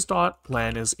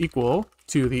values.len is equal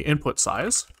to the input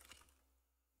size.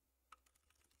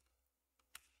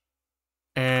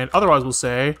 And otherwise we'll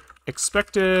say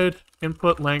expected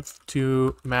input length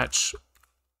to match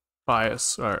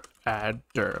bias or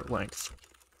adder length.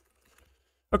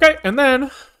 Okay, and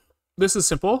then this is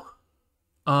simple.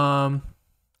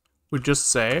 We just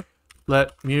say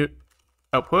let mute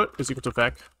output is equal to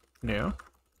vec new,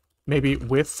 maybe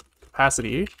with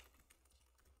capacity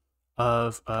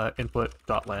of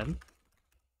input.len.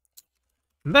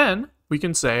 And then we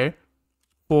can say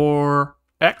for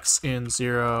x in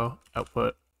 0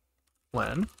 output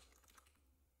len,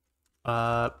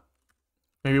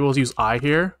 maybe we'll use I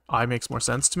here. I makes more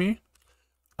sense to me.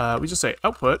 We just say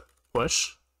output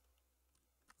push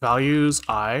values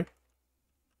I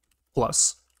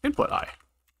plus input I.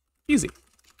 Easy.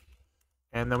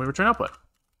 And then we return output.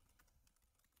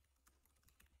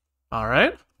 All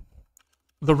right.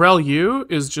 The rel u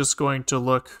is just going to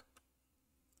look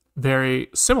very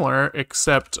similar,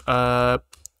 except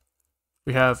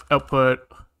we have output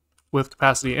with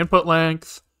capacity input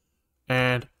length,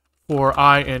 and for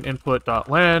I in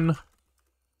input.len,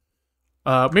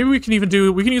 maybe we can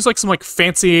use like some like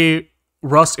fancy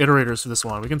Rust iterators for this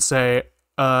one. We can say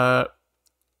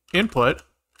input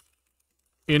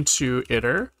into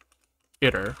iter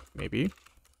maybe,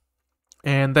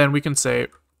 and then we can say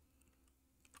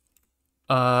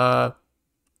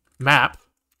map,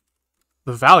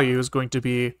 the value is going to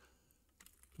be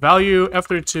value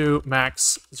F32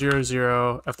 max 0,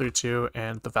 0, F32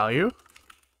 and the value.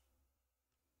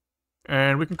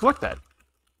 And we can collect that.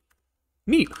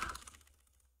 Neat.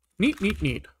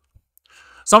 Neat.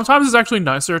 Sometimes it's actually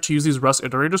nicer to use these Rust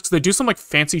iterators because they do some like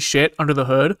fancy shit under the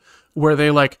hood where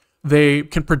they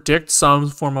can predict some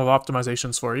form of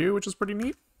optimizations for you, which is pretty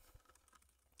neat.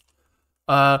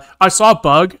 I saw a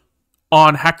bug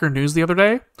on Hacker News the other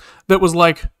day that was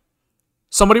like,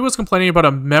 somebody was complaining about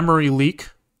a memory leak,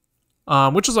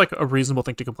 which is like a reasonable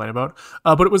thing to complain about.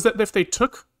 But it was that if they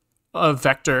took a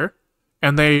vector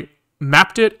and they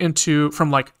mapped it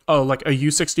from like a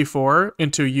U64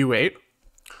 into U8,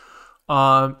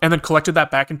 and then collected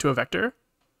that back into a vector,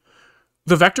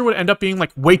 the vector would end up being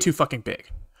like way too fucking big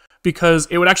because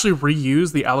it would actually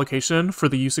reuse the allocation for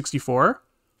the U64,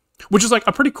 which is like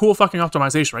a pretty cool fucking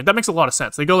optimization, right? That makes a lot of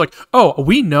sense. They go like, oh,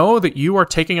 we know that you are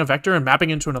taking a vector and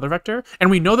mapping into another vector, and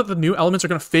we know that the new elements are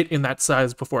going to fit in that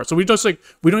size before. So we just like,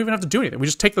 we don't even have to do anything. We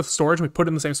just take the storage and we put it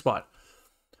in the same spot,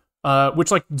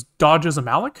 which like dodges a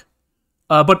malloc.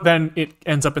 But then it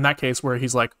ends up in that case where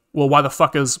he's like, well, why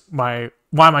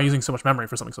am I using so much memory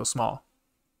for something so small?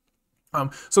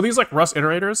 So these like Rust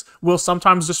iterators will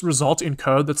sometimes just result in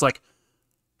code that's like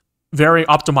very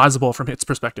optimizable from its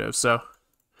perspective. So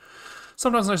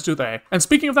sometimes nice to do that. And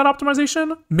speaking of that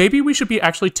optimization, maybe we should be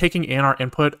actually taking in our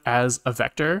input as a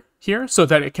vector here so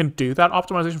that it can do that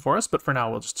optimization for us. But for now,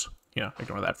 we'll just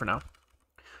ignore that for now.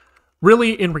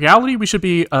 Really, in reality, we should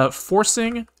be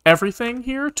forcing everything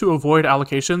here to avoid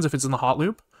allocations if it's in the hot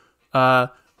loop.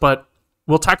 But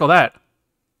we'll tackle that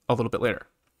a little bit later.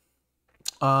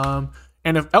 And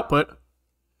if output,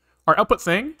 our output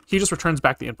thing, he just returns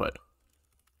back the input.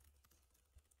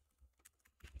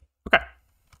 Okay.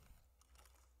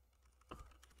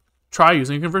 Try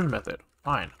using a conversion method.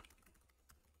 Fine.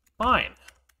 Fine.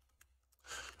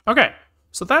 Okay,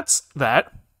 so that's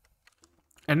that.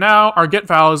 And now our get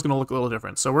val is going to look a little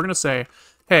different. So we're going to say,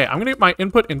 hey, I'm going to get my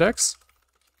input index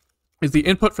is the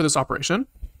input for this operation.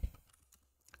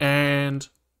 And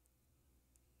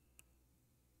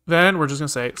then we're just going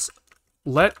to say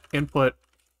let input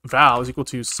val is equal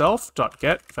to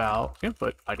self.get val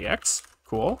input idx.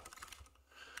 Cool.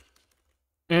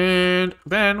 And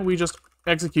then we just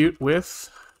execute with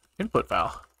input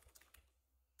val.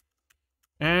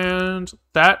 And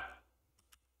that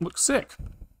looks sick.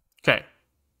 Okay.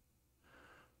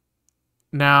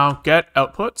 Now get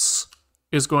outputs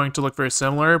is going to look very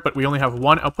similar, but we only have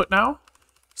one output now.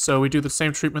 So we do the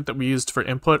same treatment that we used for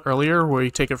input earlier, where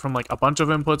we take it from like a bunch of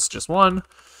inputs, just one.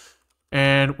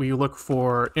 And we look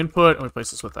for input and we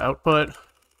place this with the output.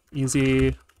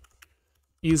 Easy.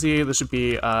 Easy. This should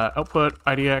be output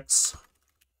idx.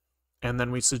 And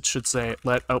then we should say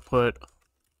let output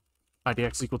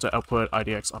idx equal to output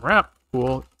idx unwrap.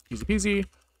 Cool. Easy peasy.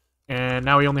 And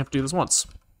now we only have to do this once.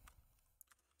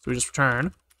 So we just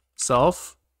return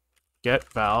self get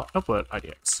val output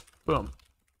idx. Boom.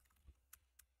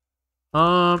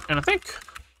 And I think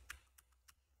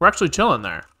we're actually chilling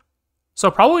there. So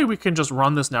probably we can just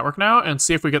run this network now and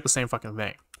see if we get the same fucking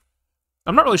thing.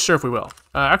 I'm not really sure if we will.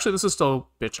 Actually, this is still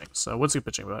bitching. So what's he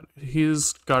bitching about?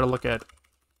 He's got to look at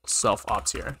self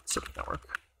ops here. Circuit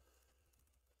network.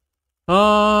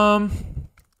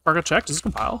 Cargo check. Does this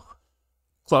compile?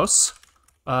 Close.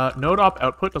 Node op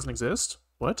output doesn't exist.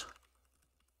 What?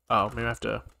 Oh, maybe I have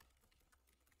to.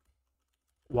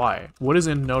 Why? What is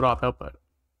in node op output?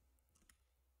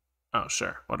 Oh,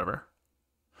 sure. Whatever.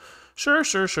 Sure.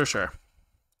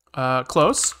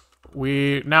 Close.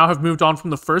 We now have moved on from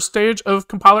the first stage of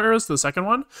compiler errors to the second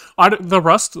one. The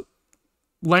Rust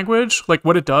language, like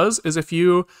what it does is if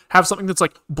you have something that's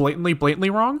like blatantly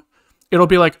wrong, it'll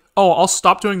be like, oh, I'll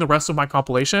stop doing the rest of my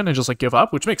compilation and just like give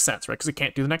up, which makes sense, right? Because it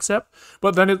can't do the next step.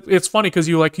 But then it's funny because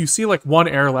you see like one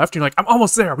error left, and you're like, I'm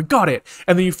almost there, we got it.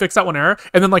 And then you fix that one error,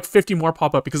 and then like 50 more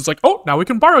pop up because it's like, oh, now we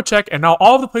can borrow check, and now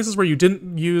all the places where you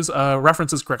didn't use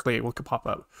references correctly will pop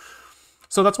up.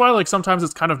 So that's why like sometimes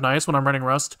it's kind of nice when I'm running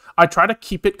Rust. I try to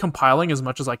keep it compiling as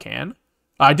much as I can.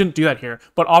 I didn't do that here,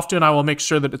 but often I will make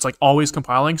sure that it's like always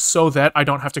compiling so that I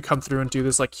don't have to come through and do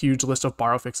this like huge list of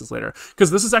borrow fixes later. Because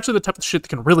this is actually the type of shit that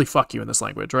can really fuck you in this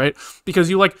language, right?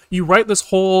 Because you write this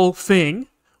whole thing,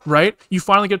 right? You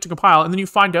finally get to compile, and then you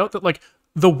find out that like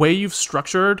the way you've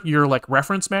structured your like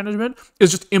reference management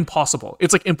is just impossible.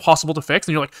 It's like impossible to fix,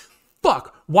 and you're like,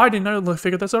 fuck, why didn't I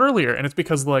figure this out earlier? And it's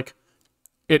because like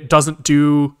it doesn't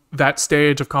do that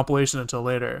stage of compilation until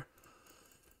later.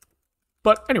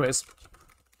 But anyways,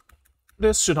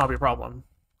 this should not be a problem.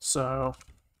 So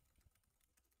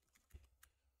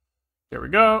there we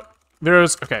go.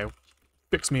 Okay,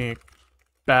 fix me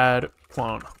bad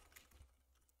clone.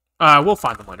 We'll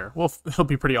find them later. It'll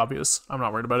be pretty obvious. I'm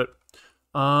not worried about it.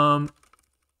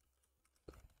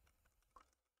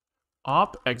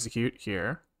 Op execute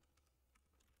here.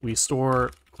 We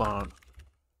store clone.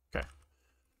 Okay.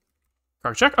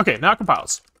 Cargo check. Okay, now it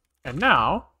compiles. And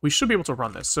now we should be able to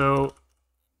run this. So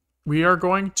we are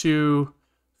going to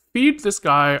feed this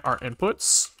guy our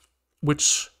inputs,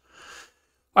 which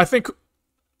I think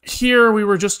here we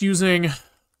were just using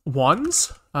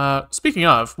ones. Speaking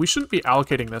of, we shouldn't be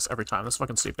allocating this every time. That's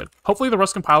fucking stupid. Hopefully the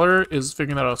Rust compiler is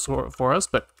figuring that out for us,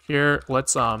 but here,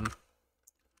 let's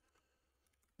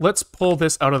pull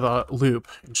this out of the loop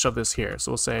and shove this here.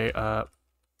 So we'll say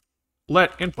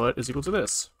let input is equal to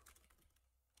this.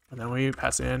 And then we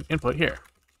pass in input here.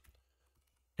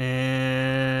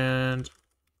 And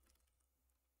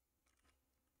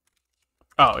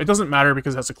oh, it doesn't matter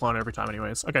because it has to clone every time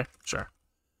anyways. Okay, sure.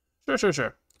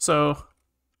 Sure. So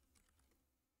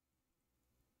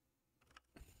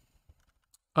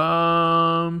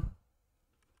I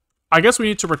guess we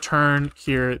need to return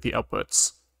here the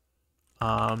outputs.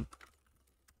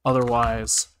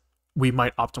 Otherwise we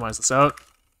might optimize this out.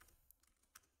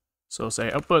 So say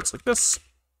outputs like this.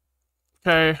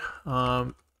 Okay.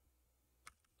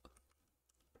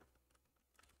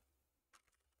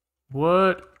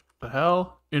 What the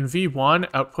hell? In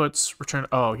V1, outputs return.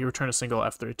 Oh, he returned a single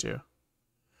F32.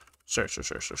 Sure.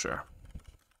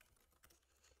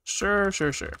 Sure.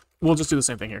 We'll just do the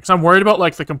same thing here, because I'm worried about,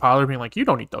 like, the compiler being like, you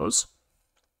don't need those.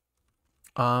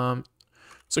 So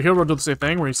here we'll do the same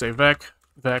thing, where you say vec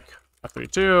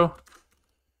f32,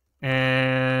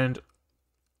 and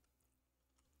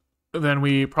then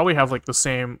we probably have, like, the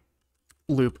same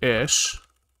loop-ish.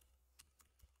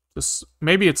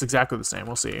 Maybe it's exactly the same,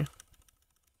 we'll see.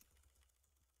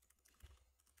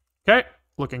 Okay,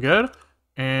 looking good.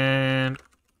 And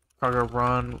cargo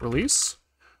run release.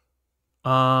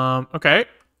 Okay,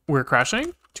 we're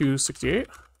crashing 268.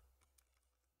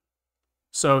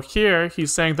 So here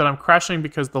he's saying that I'm crashing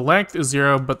because the length is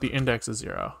 0, but the index is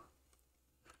 0.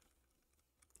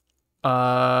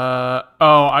 Oh,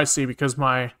 I see, because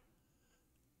my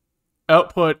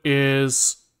output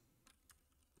is...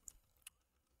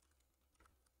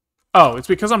 Oh, it's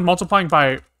because I'm multiplying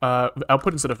by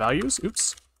output instead of values.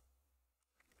 Oops.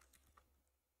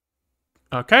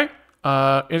 Okay.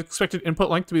 Expected input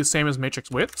length to be the same as matrix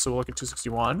width, so we'll look at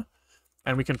 261.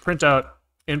 And we can print out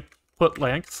input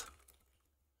length.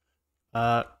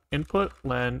 Input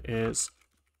len is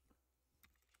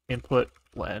input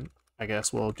len. I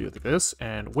guess we'll do this.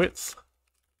 And width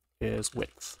is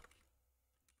width.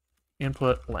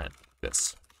 Input len,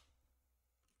 this.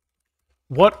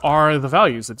 What are the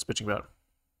values it's bitching about?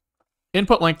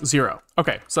 Input length 0.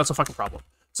 Okay, so that's a fucking problem.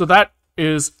 So that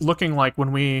is looking like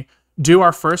when we do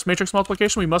our first matrix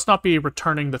multiplication, we must not be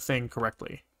returning the thing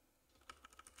correctly.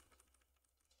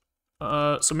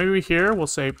 So maybe here we'll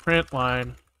say print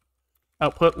line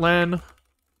output len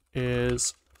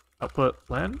is output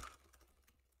len.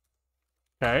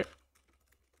 Okay.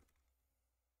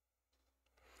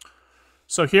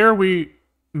 So here we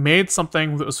made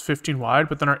something that was 15 wide,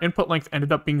 but then our input length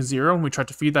ended up being 0, and we tried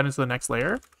to feed that into the next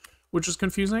layer, which is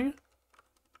confusing.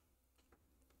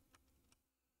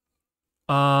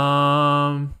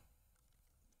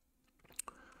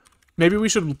 Maybe we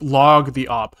should log the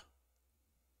op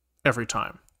every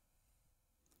time.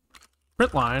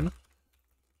 Print line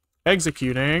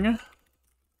executing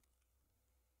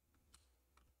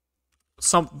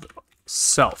some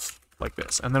self like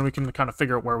this, and then we can kind of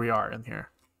figure out where we are in here.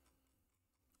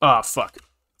 Ah, fuck.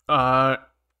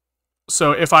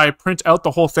 So if I print out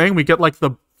the whole thing, we get like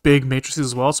the big matrices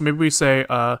as well. So maybe we say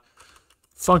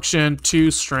function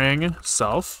toString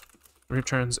self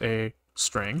returns a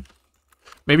string.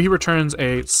 Maybe he returns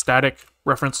a static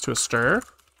reference to a stir.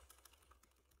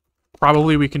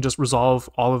 Probably we can just resolve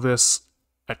all of this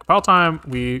at compile time.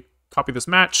 We copy this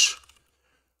match.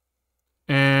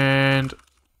 And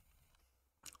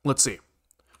let's see.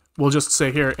 We'll just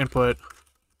say here input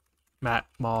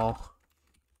matmul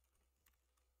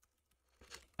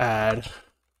add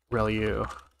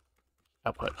relu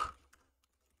output.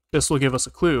 This will give us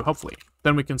a clue, hopefully.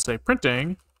 Then we can say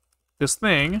printing this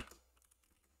thing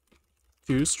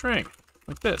to string,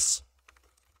 like this.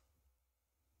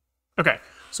 Okay,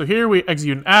 so here we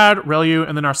execute an add, relu,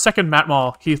 and then our second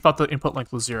matmul, he thought the input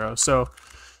length was 0. So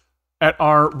at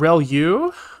our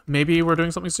relu, maybe we're doing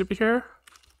something stupid here.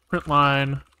 Print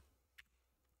line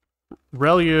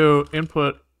relu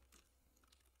input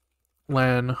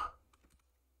len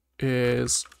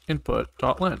is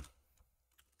input.len.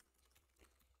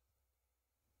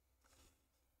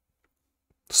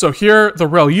 So here, the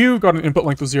relu got an input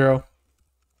length of 0,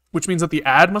 which means that the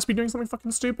add must be doing something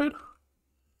fucking stupid.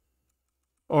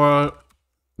 Or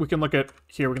we can look at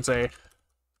here, we can say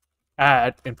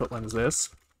add input len is this.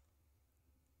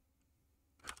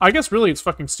 I guess really it's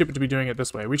fucking stupid to be doing it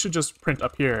this way. We should just print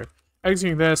up here.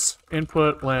 Exiting this,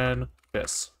 input len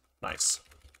this. Nice.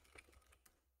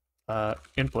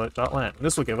 Input.len.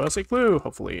 This will give us a clue,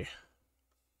 hopefully.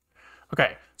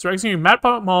 Okay, so we're executing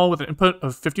matmul with an input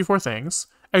of 54 things,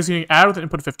 executing add with an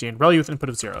input of 15, relu with an input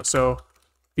of 0. So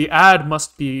the add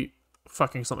must be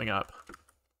fucking something up.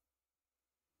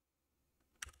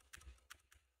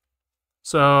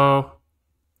 So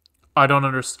I don't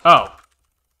understand. Oh.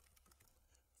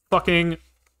 Fucking,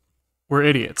 we're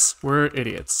idiots. We're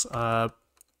idiots. I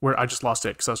just lost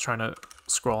it because I was trying to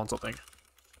scroll on something.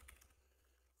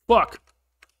 Fuck.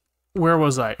 Where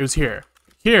was I? It was here.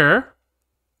 Here,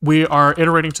 we are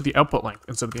iterating to the output length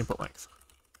instead of the input length.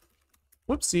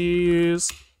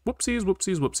 Whoopsies. Whoopsies,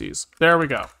 whoopsies, whoopsies. There we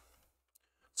go.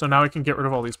 So now we can get rid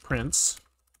of all these prints.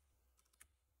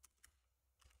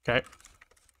 Okay.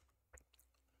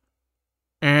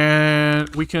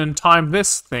 And we can time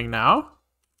this thing now.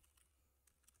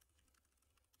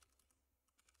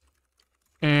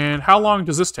 And how long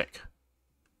does this take?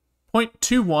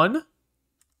 0.21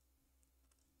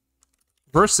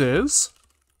 versus,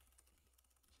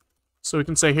 so we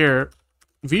can say here,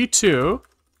 V2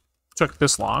 took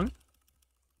this long,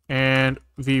 and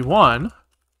V1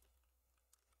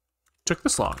 took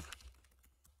this long.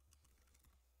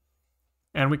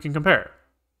 And we can compare.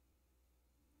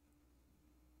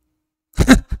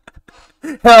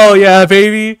 Hell yeah,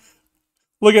 baby!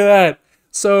 Look at that.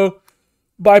 So,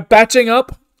 by batching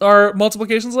up our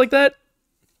multiplications like that,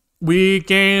 we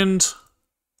gained,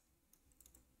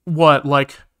 what,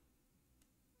 like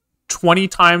 20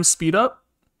 times speed up?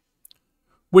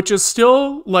 Which is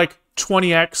still like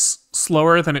 20x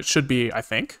slower than it should be, I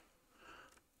think.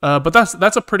 But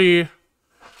that's a pretty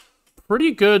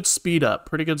good speed up.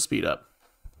 Pretty good speed up.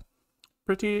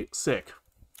 Pretty sick.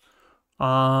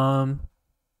 Yeah.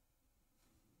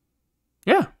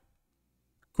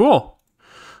 Cool.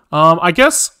 I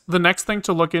guess the next thing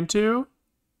to look into,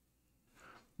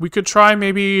 we could try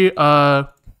maybe,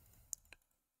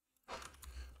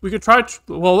 we could try,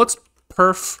 well, let's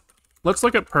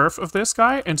look at perf of this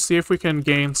guy and see if we can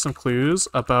gain some clues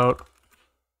about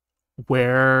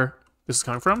where this is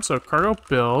coming from. So cargo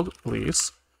build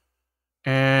release,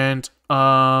 and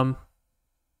what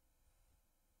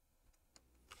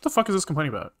the fuck is this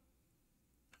complaining about?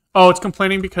 Oh, it's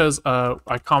complaining because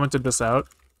I commented this out,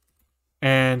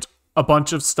 and a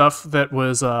bunch of stuff that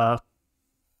was how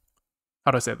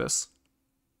do I say this?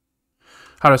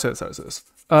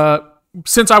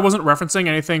 Since I wasn't referencing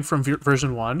anything from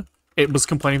version 1, it was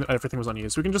complaining that everything was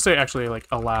unused. We can just say actually like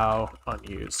allow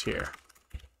unused here.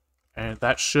 And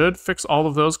that should fix all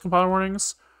of those compiler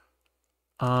warnings.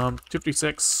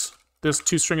 56. This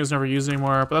toString is never used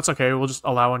anymore, but that's okay. We'll just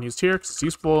allow unused here because it's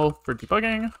useful for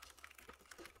debugging.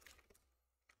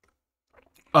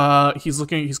 He's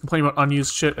complaining about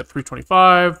unused shit at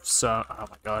 325. So, oh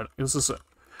my god, this is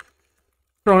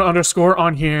throw an underscore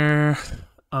on here.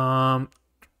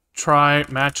 Try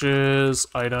matches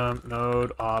item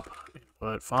node op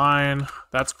input. Fine,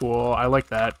 that's cool. I like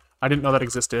that. I didn't know that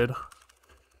existed.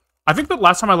 I think that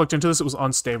last time I looked into this, it was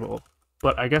unstable,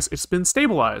 but I guess it's been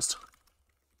stabilized.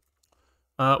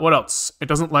 What else? It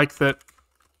doesn't like that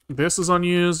this is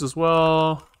unused as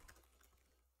well.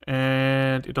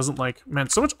 And it doesn't like, man,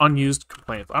 so much unused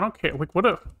complaints. I don't care. Like, what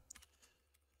a...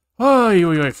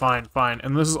 Oh, fine, fine.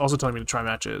 And this is also telling me to try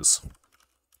matches.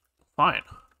 Fine.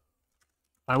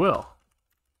 I will.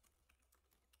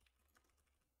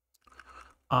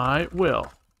 I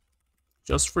will.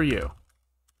 Just for you.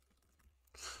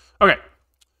 Okay.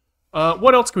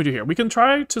 What else can we do here? We can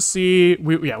try to see...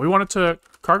 we wanted to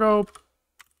cargo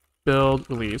build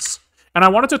release. And I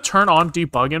wanted to turn on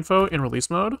debug info in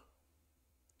release mode.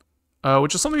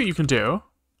 Which is something that you can do.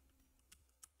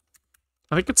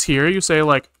 I think it's here. You say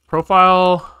like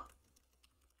profile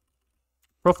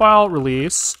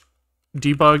release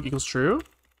debug equals true.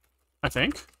 I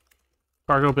think.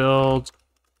 Cargo build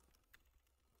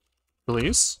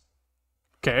release.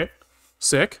 Okay.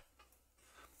 Sick.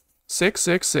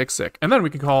 Sick. And then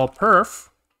we can call perf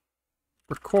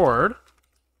record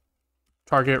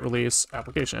target release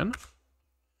application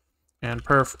and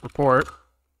perf report.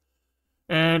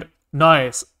 And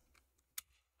nice.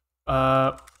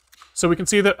 So we can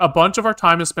see that a bunch of our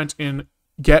time is spent in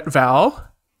get val,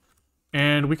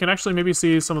 and we can actually maybe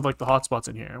see some of like the hotspots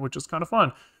in here, which is kind of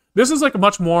fun. This is like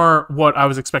much more what I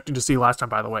was expecting to see last time,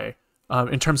 by the way,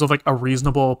 in terms of like a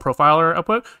reasonable profiler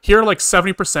output. Here, like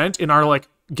 70% in our like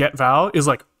get val is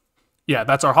like, yeah,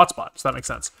 that's our hotspot. So that makes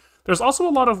sense. There's also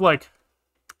a lot of like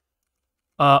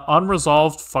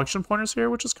unresolved function pointers here,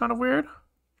 which is kind of weird.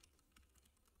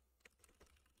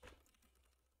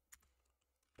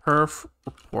 Perf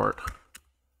report.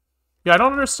 Yeah, I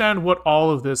don't understand what all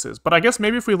of this is, but I guess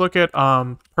maybe if we look at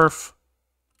perf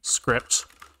script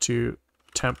to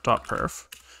temp.perf,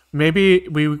 maybe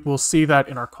we will see that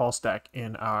in our call stack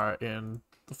in the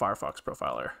Firefox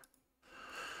profiler.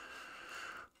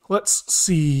 Let's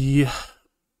see.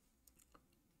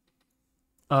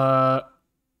 Okay,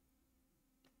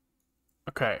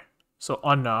 so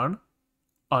unknown.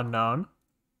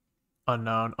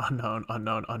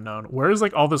 Where is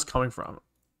like all this coming from?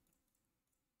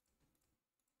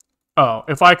 Oh,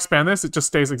 if I expand this, it just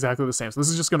stays exactly the same. So this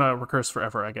is just gonna recurse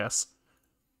forever, I guess.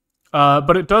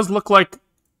 But it does look like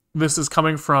this is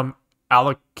coming from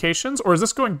allocations, or is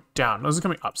this going down? No, this is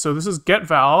coming up. So this is get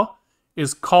val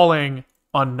is calling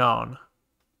unknown,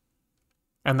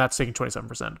 and that's taking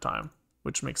 27% of time,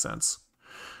 which makes sense.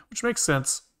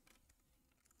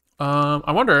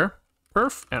 I wonder,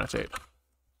 perf annotate.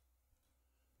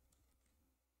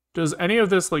 Does any of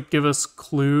this like give us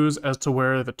clues as to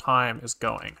where the time is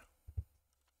going?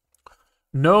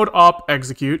 Node op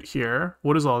execute here.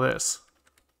 What is all this?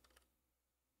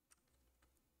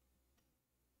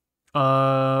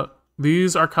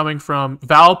 These are coming from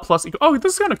val plus equal. Oh,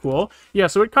 this is kind of cool. Yeah,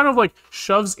 so it kind of like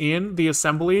shoves in the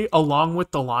assembly along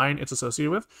with the line it's associated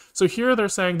with. So here they're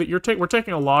saying that we're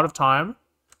taking a lot of time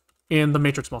in the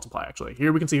matrix multiply, actually.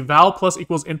 Here we can see val plus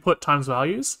equals input times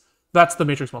values. That's the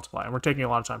matrix multiply, and we're taking a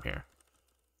lot of time here.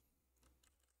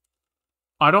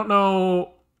 I don't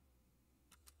know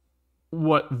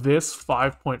what this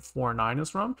 5.49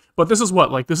 is from, but this is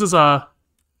what? Like, this is a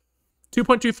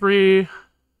 2.23...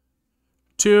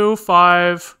 2,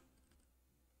 5,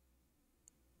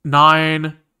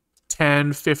 9,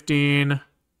 10, 15.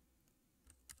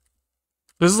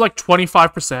 This is like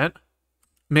 25%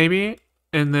 maybe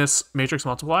in this matrix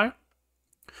multiply.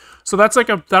 So that's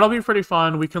like that'll be pretty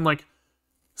fun. We can like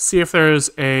see if there's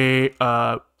a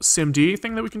SIMD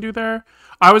thing that we can do there.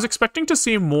 I was expecting to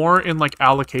see more in like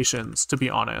allocations, to be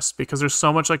honest, because there's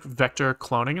so much like vector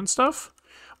cloning and stuff.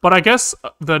 But I guess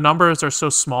the numbers are so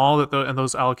small that and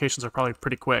those allocations are probably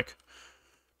pretty quick.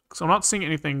 So I'm not seeing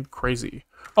anything crazy.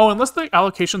 Oh, unless the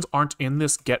allocations aren't in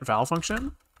this getVal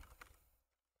function.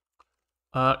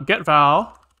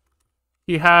 GetVal,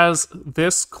 he has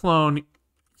this clone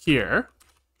here.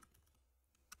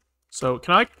 So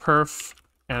can I like perf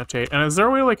annotate? And is there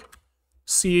a way to like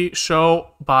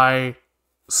show by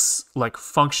like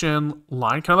function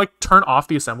line? Can I like turn off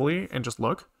the assembly and just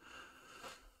look?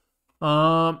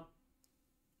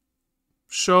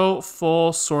 Show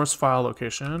full source file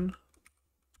location.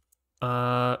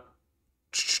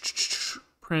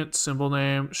 Print symbol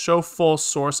name. Show full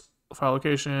source file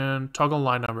location. Toggle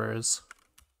line numbers.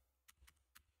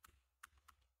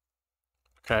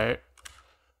 Okay.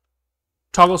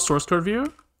 Toggle source code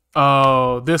view.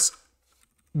 Oh, this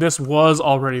was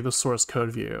already the source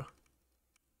code view.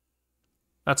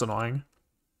 That's annoying.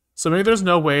 So maybe there's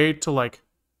no way to like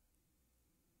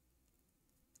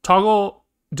toggle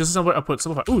disassembler output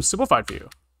simplified. Ooh, simplified view.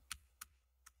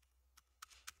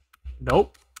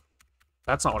 Nope.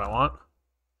 That's not what I want.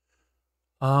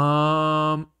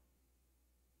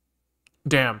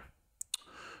 Damn.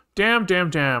 Damn.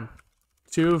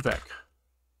 2vec.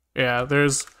 Yeah,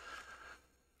 it's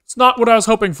not what I was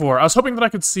hoping for. I was hoping that I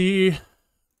could see,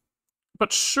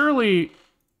 but surely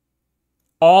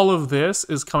all of this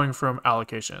is coming from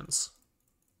allocations.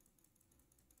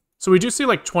 So we do see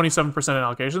like 27% in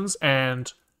allocations,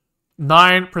 and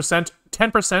 9%,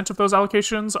 10% of those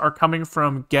allocations are coming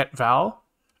from getVal,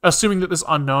 assuming that this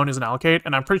unknown is an allocate,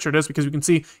 and I'm pretty sure it is because we can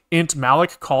see int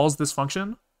malloc calls this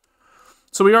function.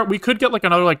 So we could get like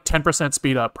another like 10%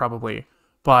 speed up probably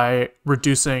by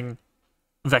reducing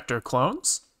vector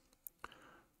clones.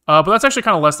 But that's actually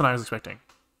kind of less than I was expecting.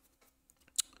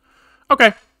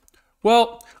 Okay.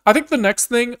 Well, I think the next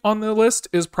thing on the list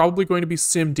is probably going to be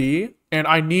SIMD, and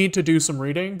I need to do some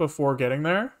reading before getting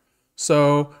there.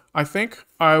 So I think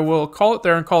I will call it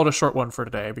there and call it a short one for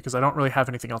today because I don't really have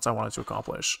anything else I wanted to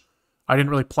accomplish. I didn't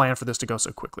really plan for this to go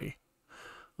so quickly.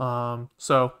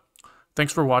 So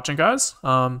thanks for watching, guys.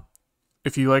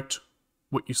 If you liked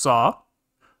what you saw,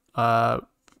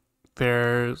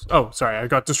 there's... Oh, sorry, I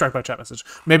got distracted by a chat message.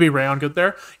 Maybe Rayon good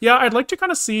there. Yeah, I'd like to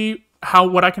kind of see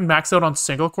what I can max out on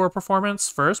single core performance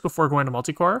first before going to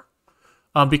multi-core,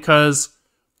 because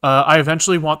I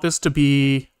eventually want this to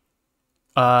be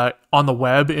on the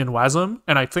web in WASM,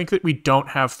 and I think that we don't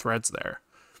have threads there.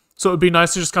 So it would be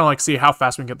nice to just kind of like see how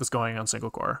fast we can get this going on single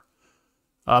core.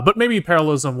 But maybe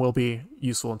parallelism will be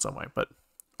useful in some way. But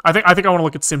I think I want to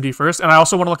look at SIMD first, and I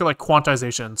also want to look at like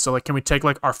quantization. So like, can we take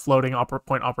like our floating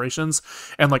point operations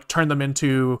and like turn them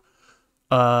into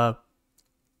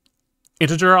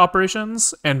integer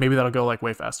operations, and maybe that'll go like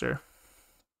way faster.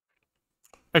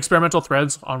 Experimental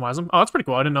threads on WASM. Oh, that's pretty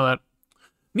cool. I didn't know that.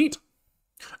 Neat.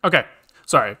 Okay.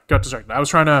 Sorry, got distracted. I was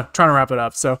trying to wrap it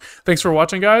up. So thanks for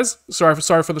watching, guys. Sorry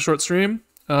for the short stream.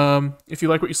 If you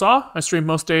like what you saw, I stream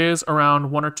most days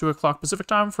around 1 or 2 o'clock Pacific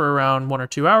time for around 1 or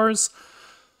 2 hours.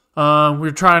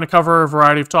 We're trying to cover a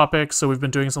variety of topics. So we've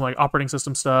been doing some like operating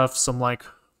system stuff.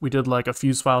 We did like a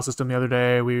fuse file system the other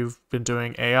day. We've been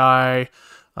doing AI.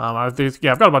 I've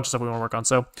got a bunch of stuff we want to work on.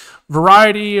 So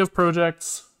variety of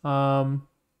projects.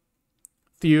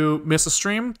 If you miss a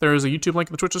stream, there's a YouTube link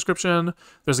in the Twitch description.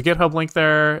 There's a GitHub link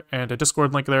there and a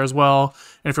Discord link there as well.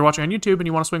 And if you're watching on YouTube and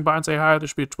you want to swing by and say hi, there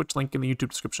should be a Twitch link in the YouTube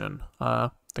description.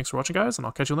 Thanks for watching, guys, and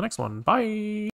I'll catch you in the next one. Bye!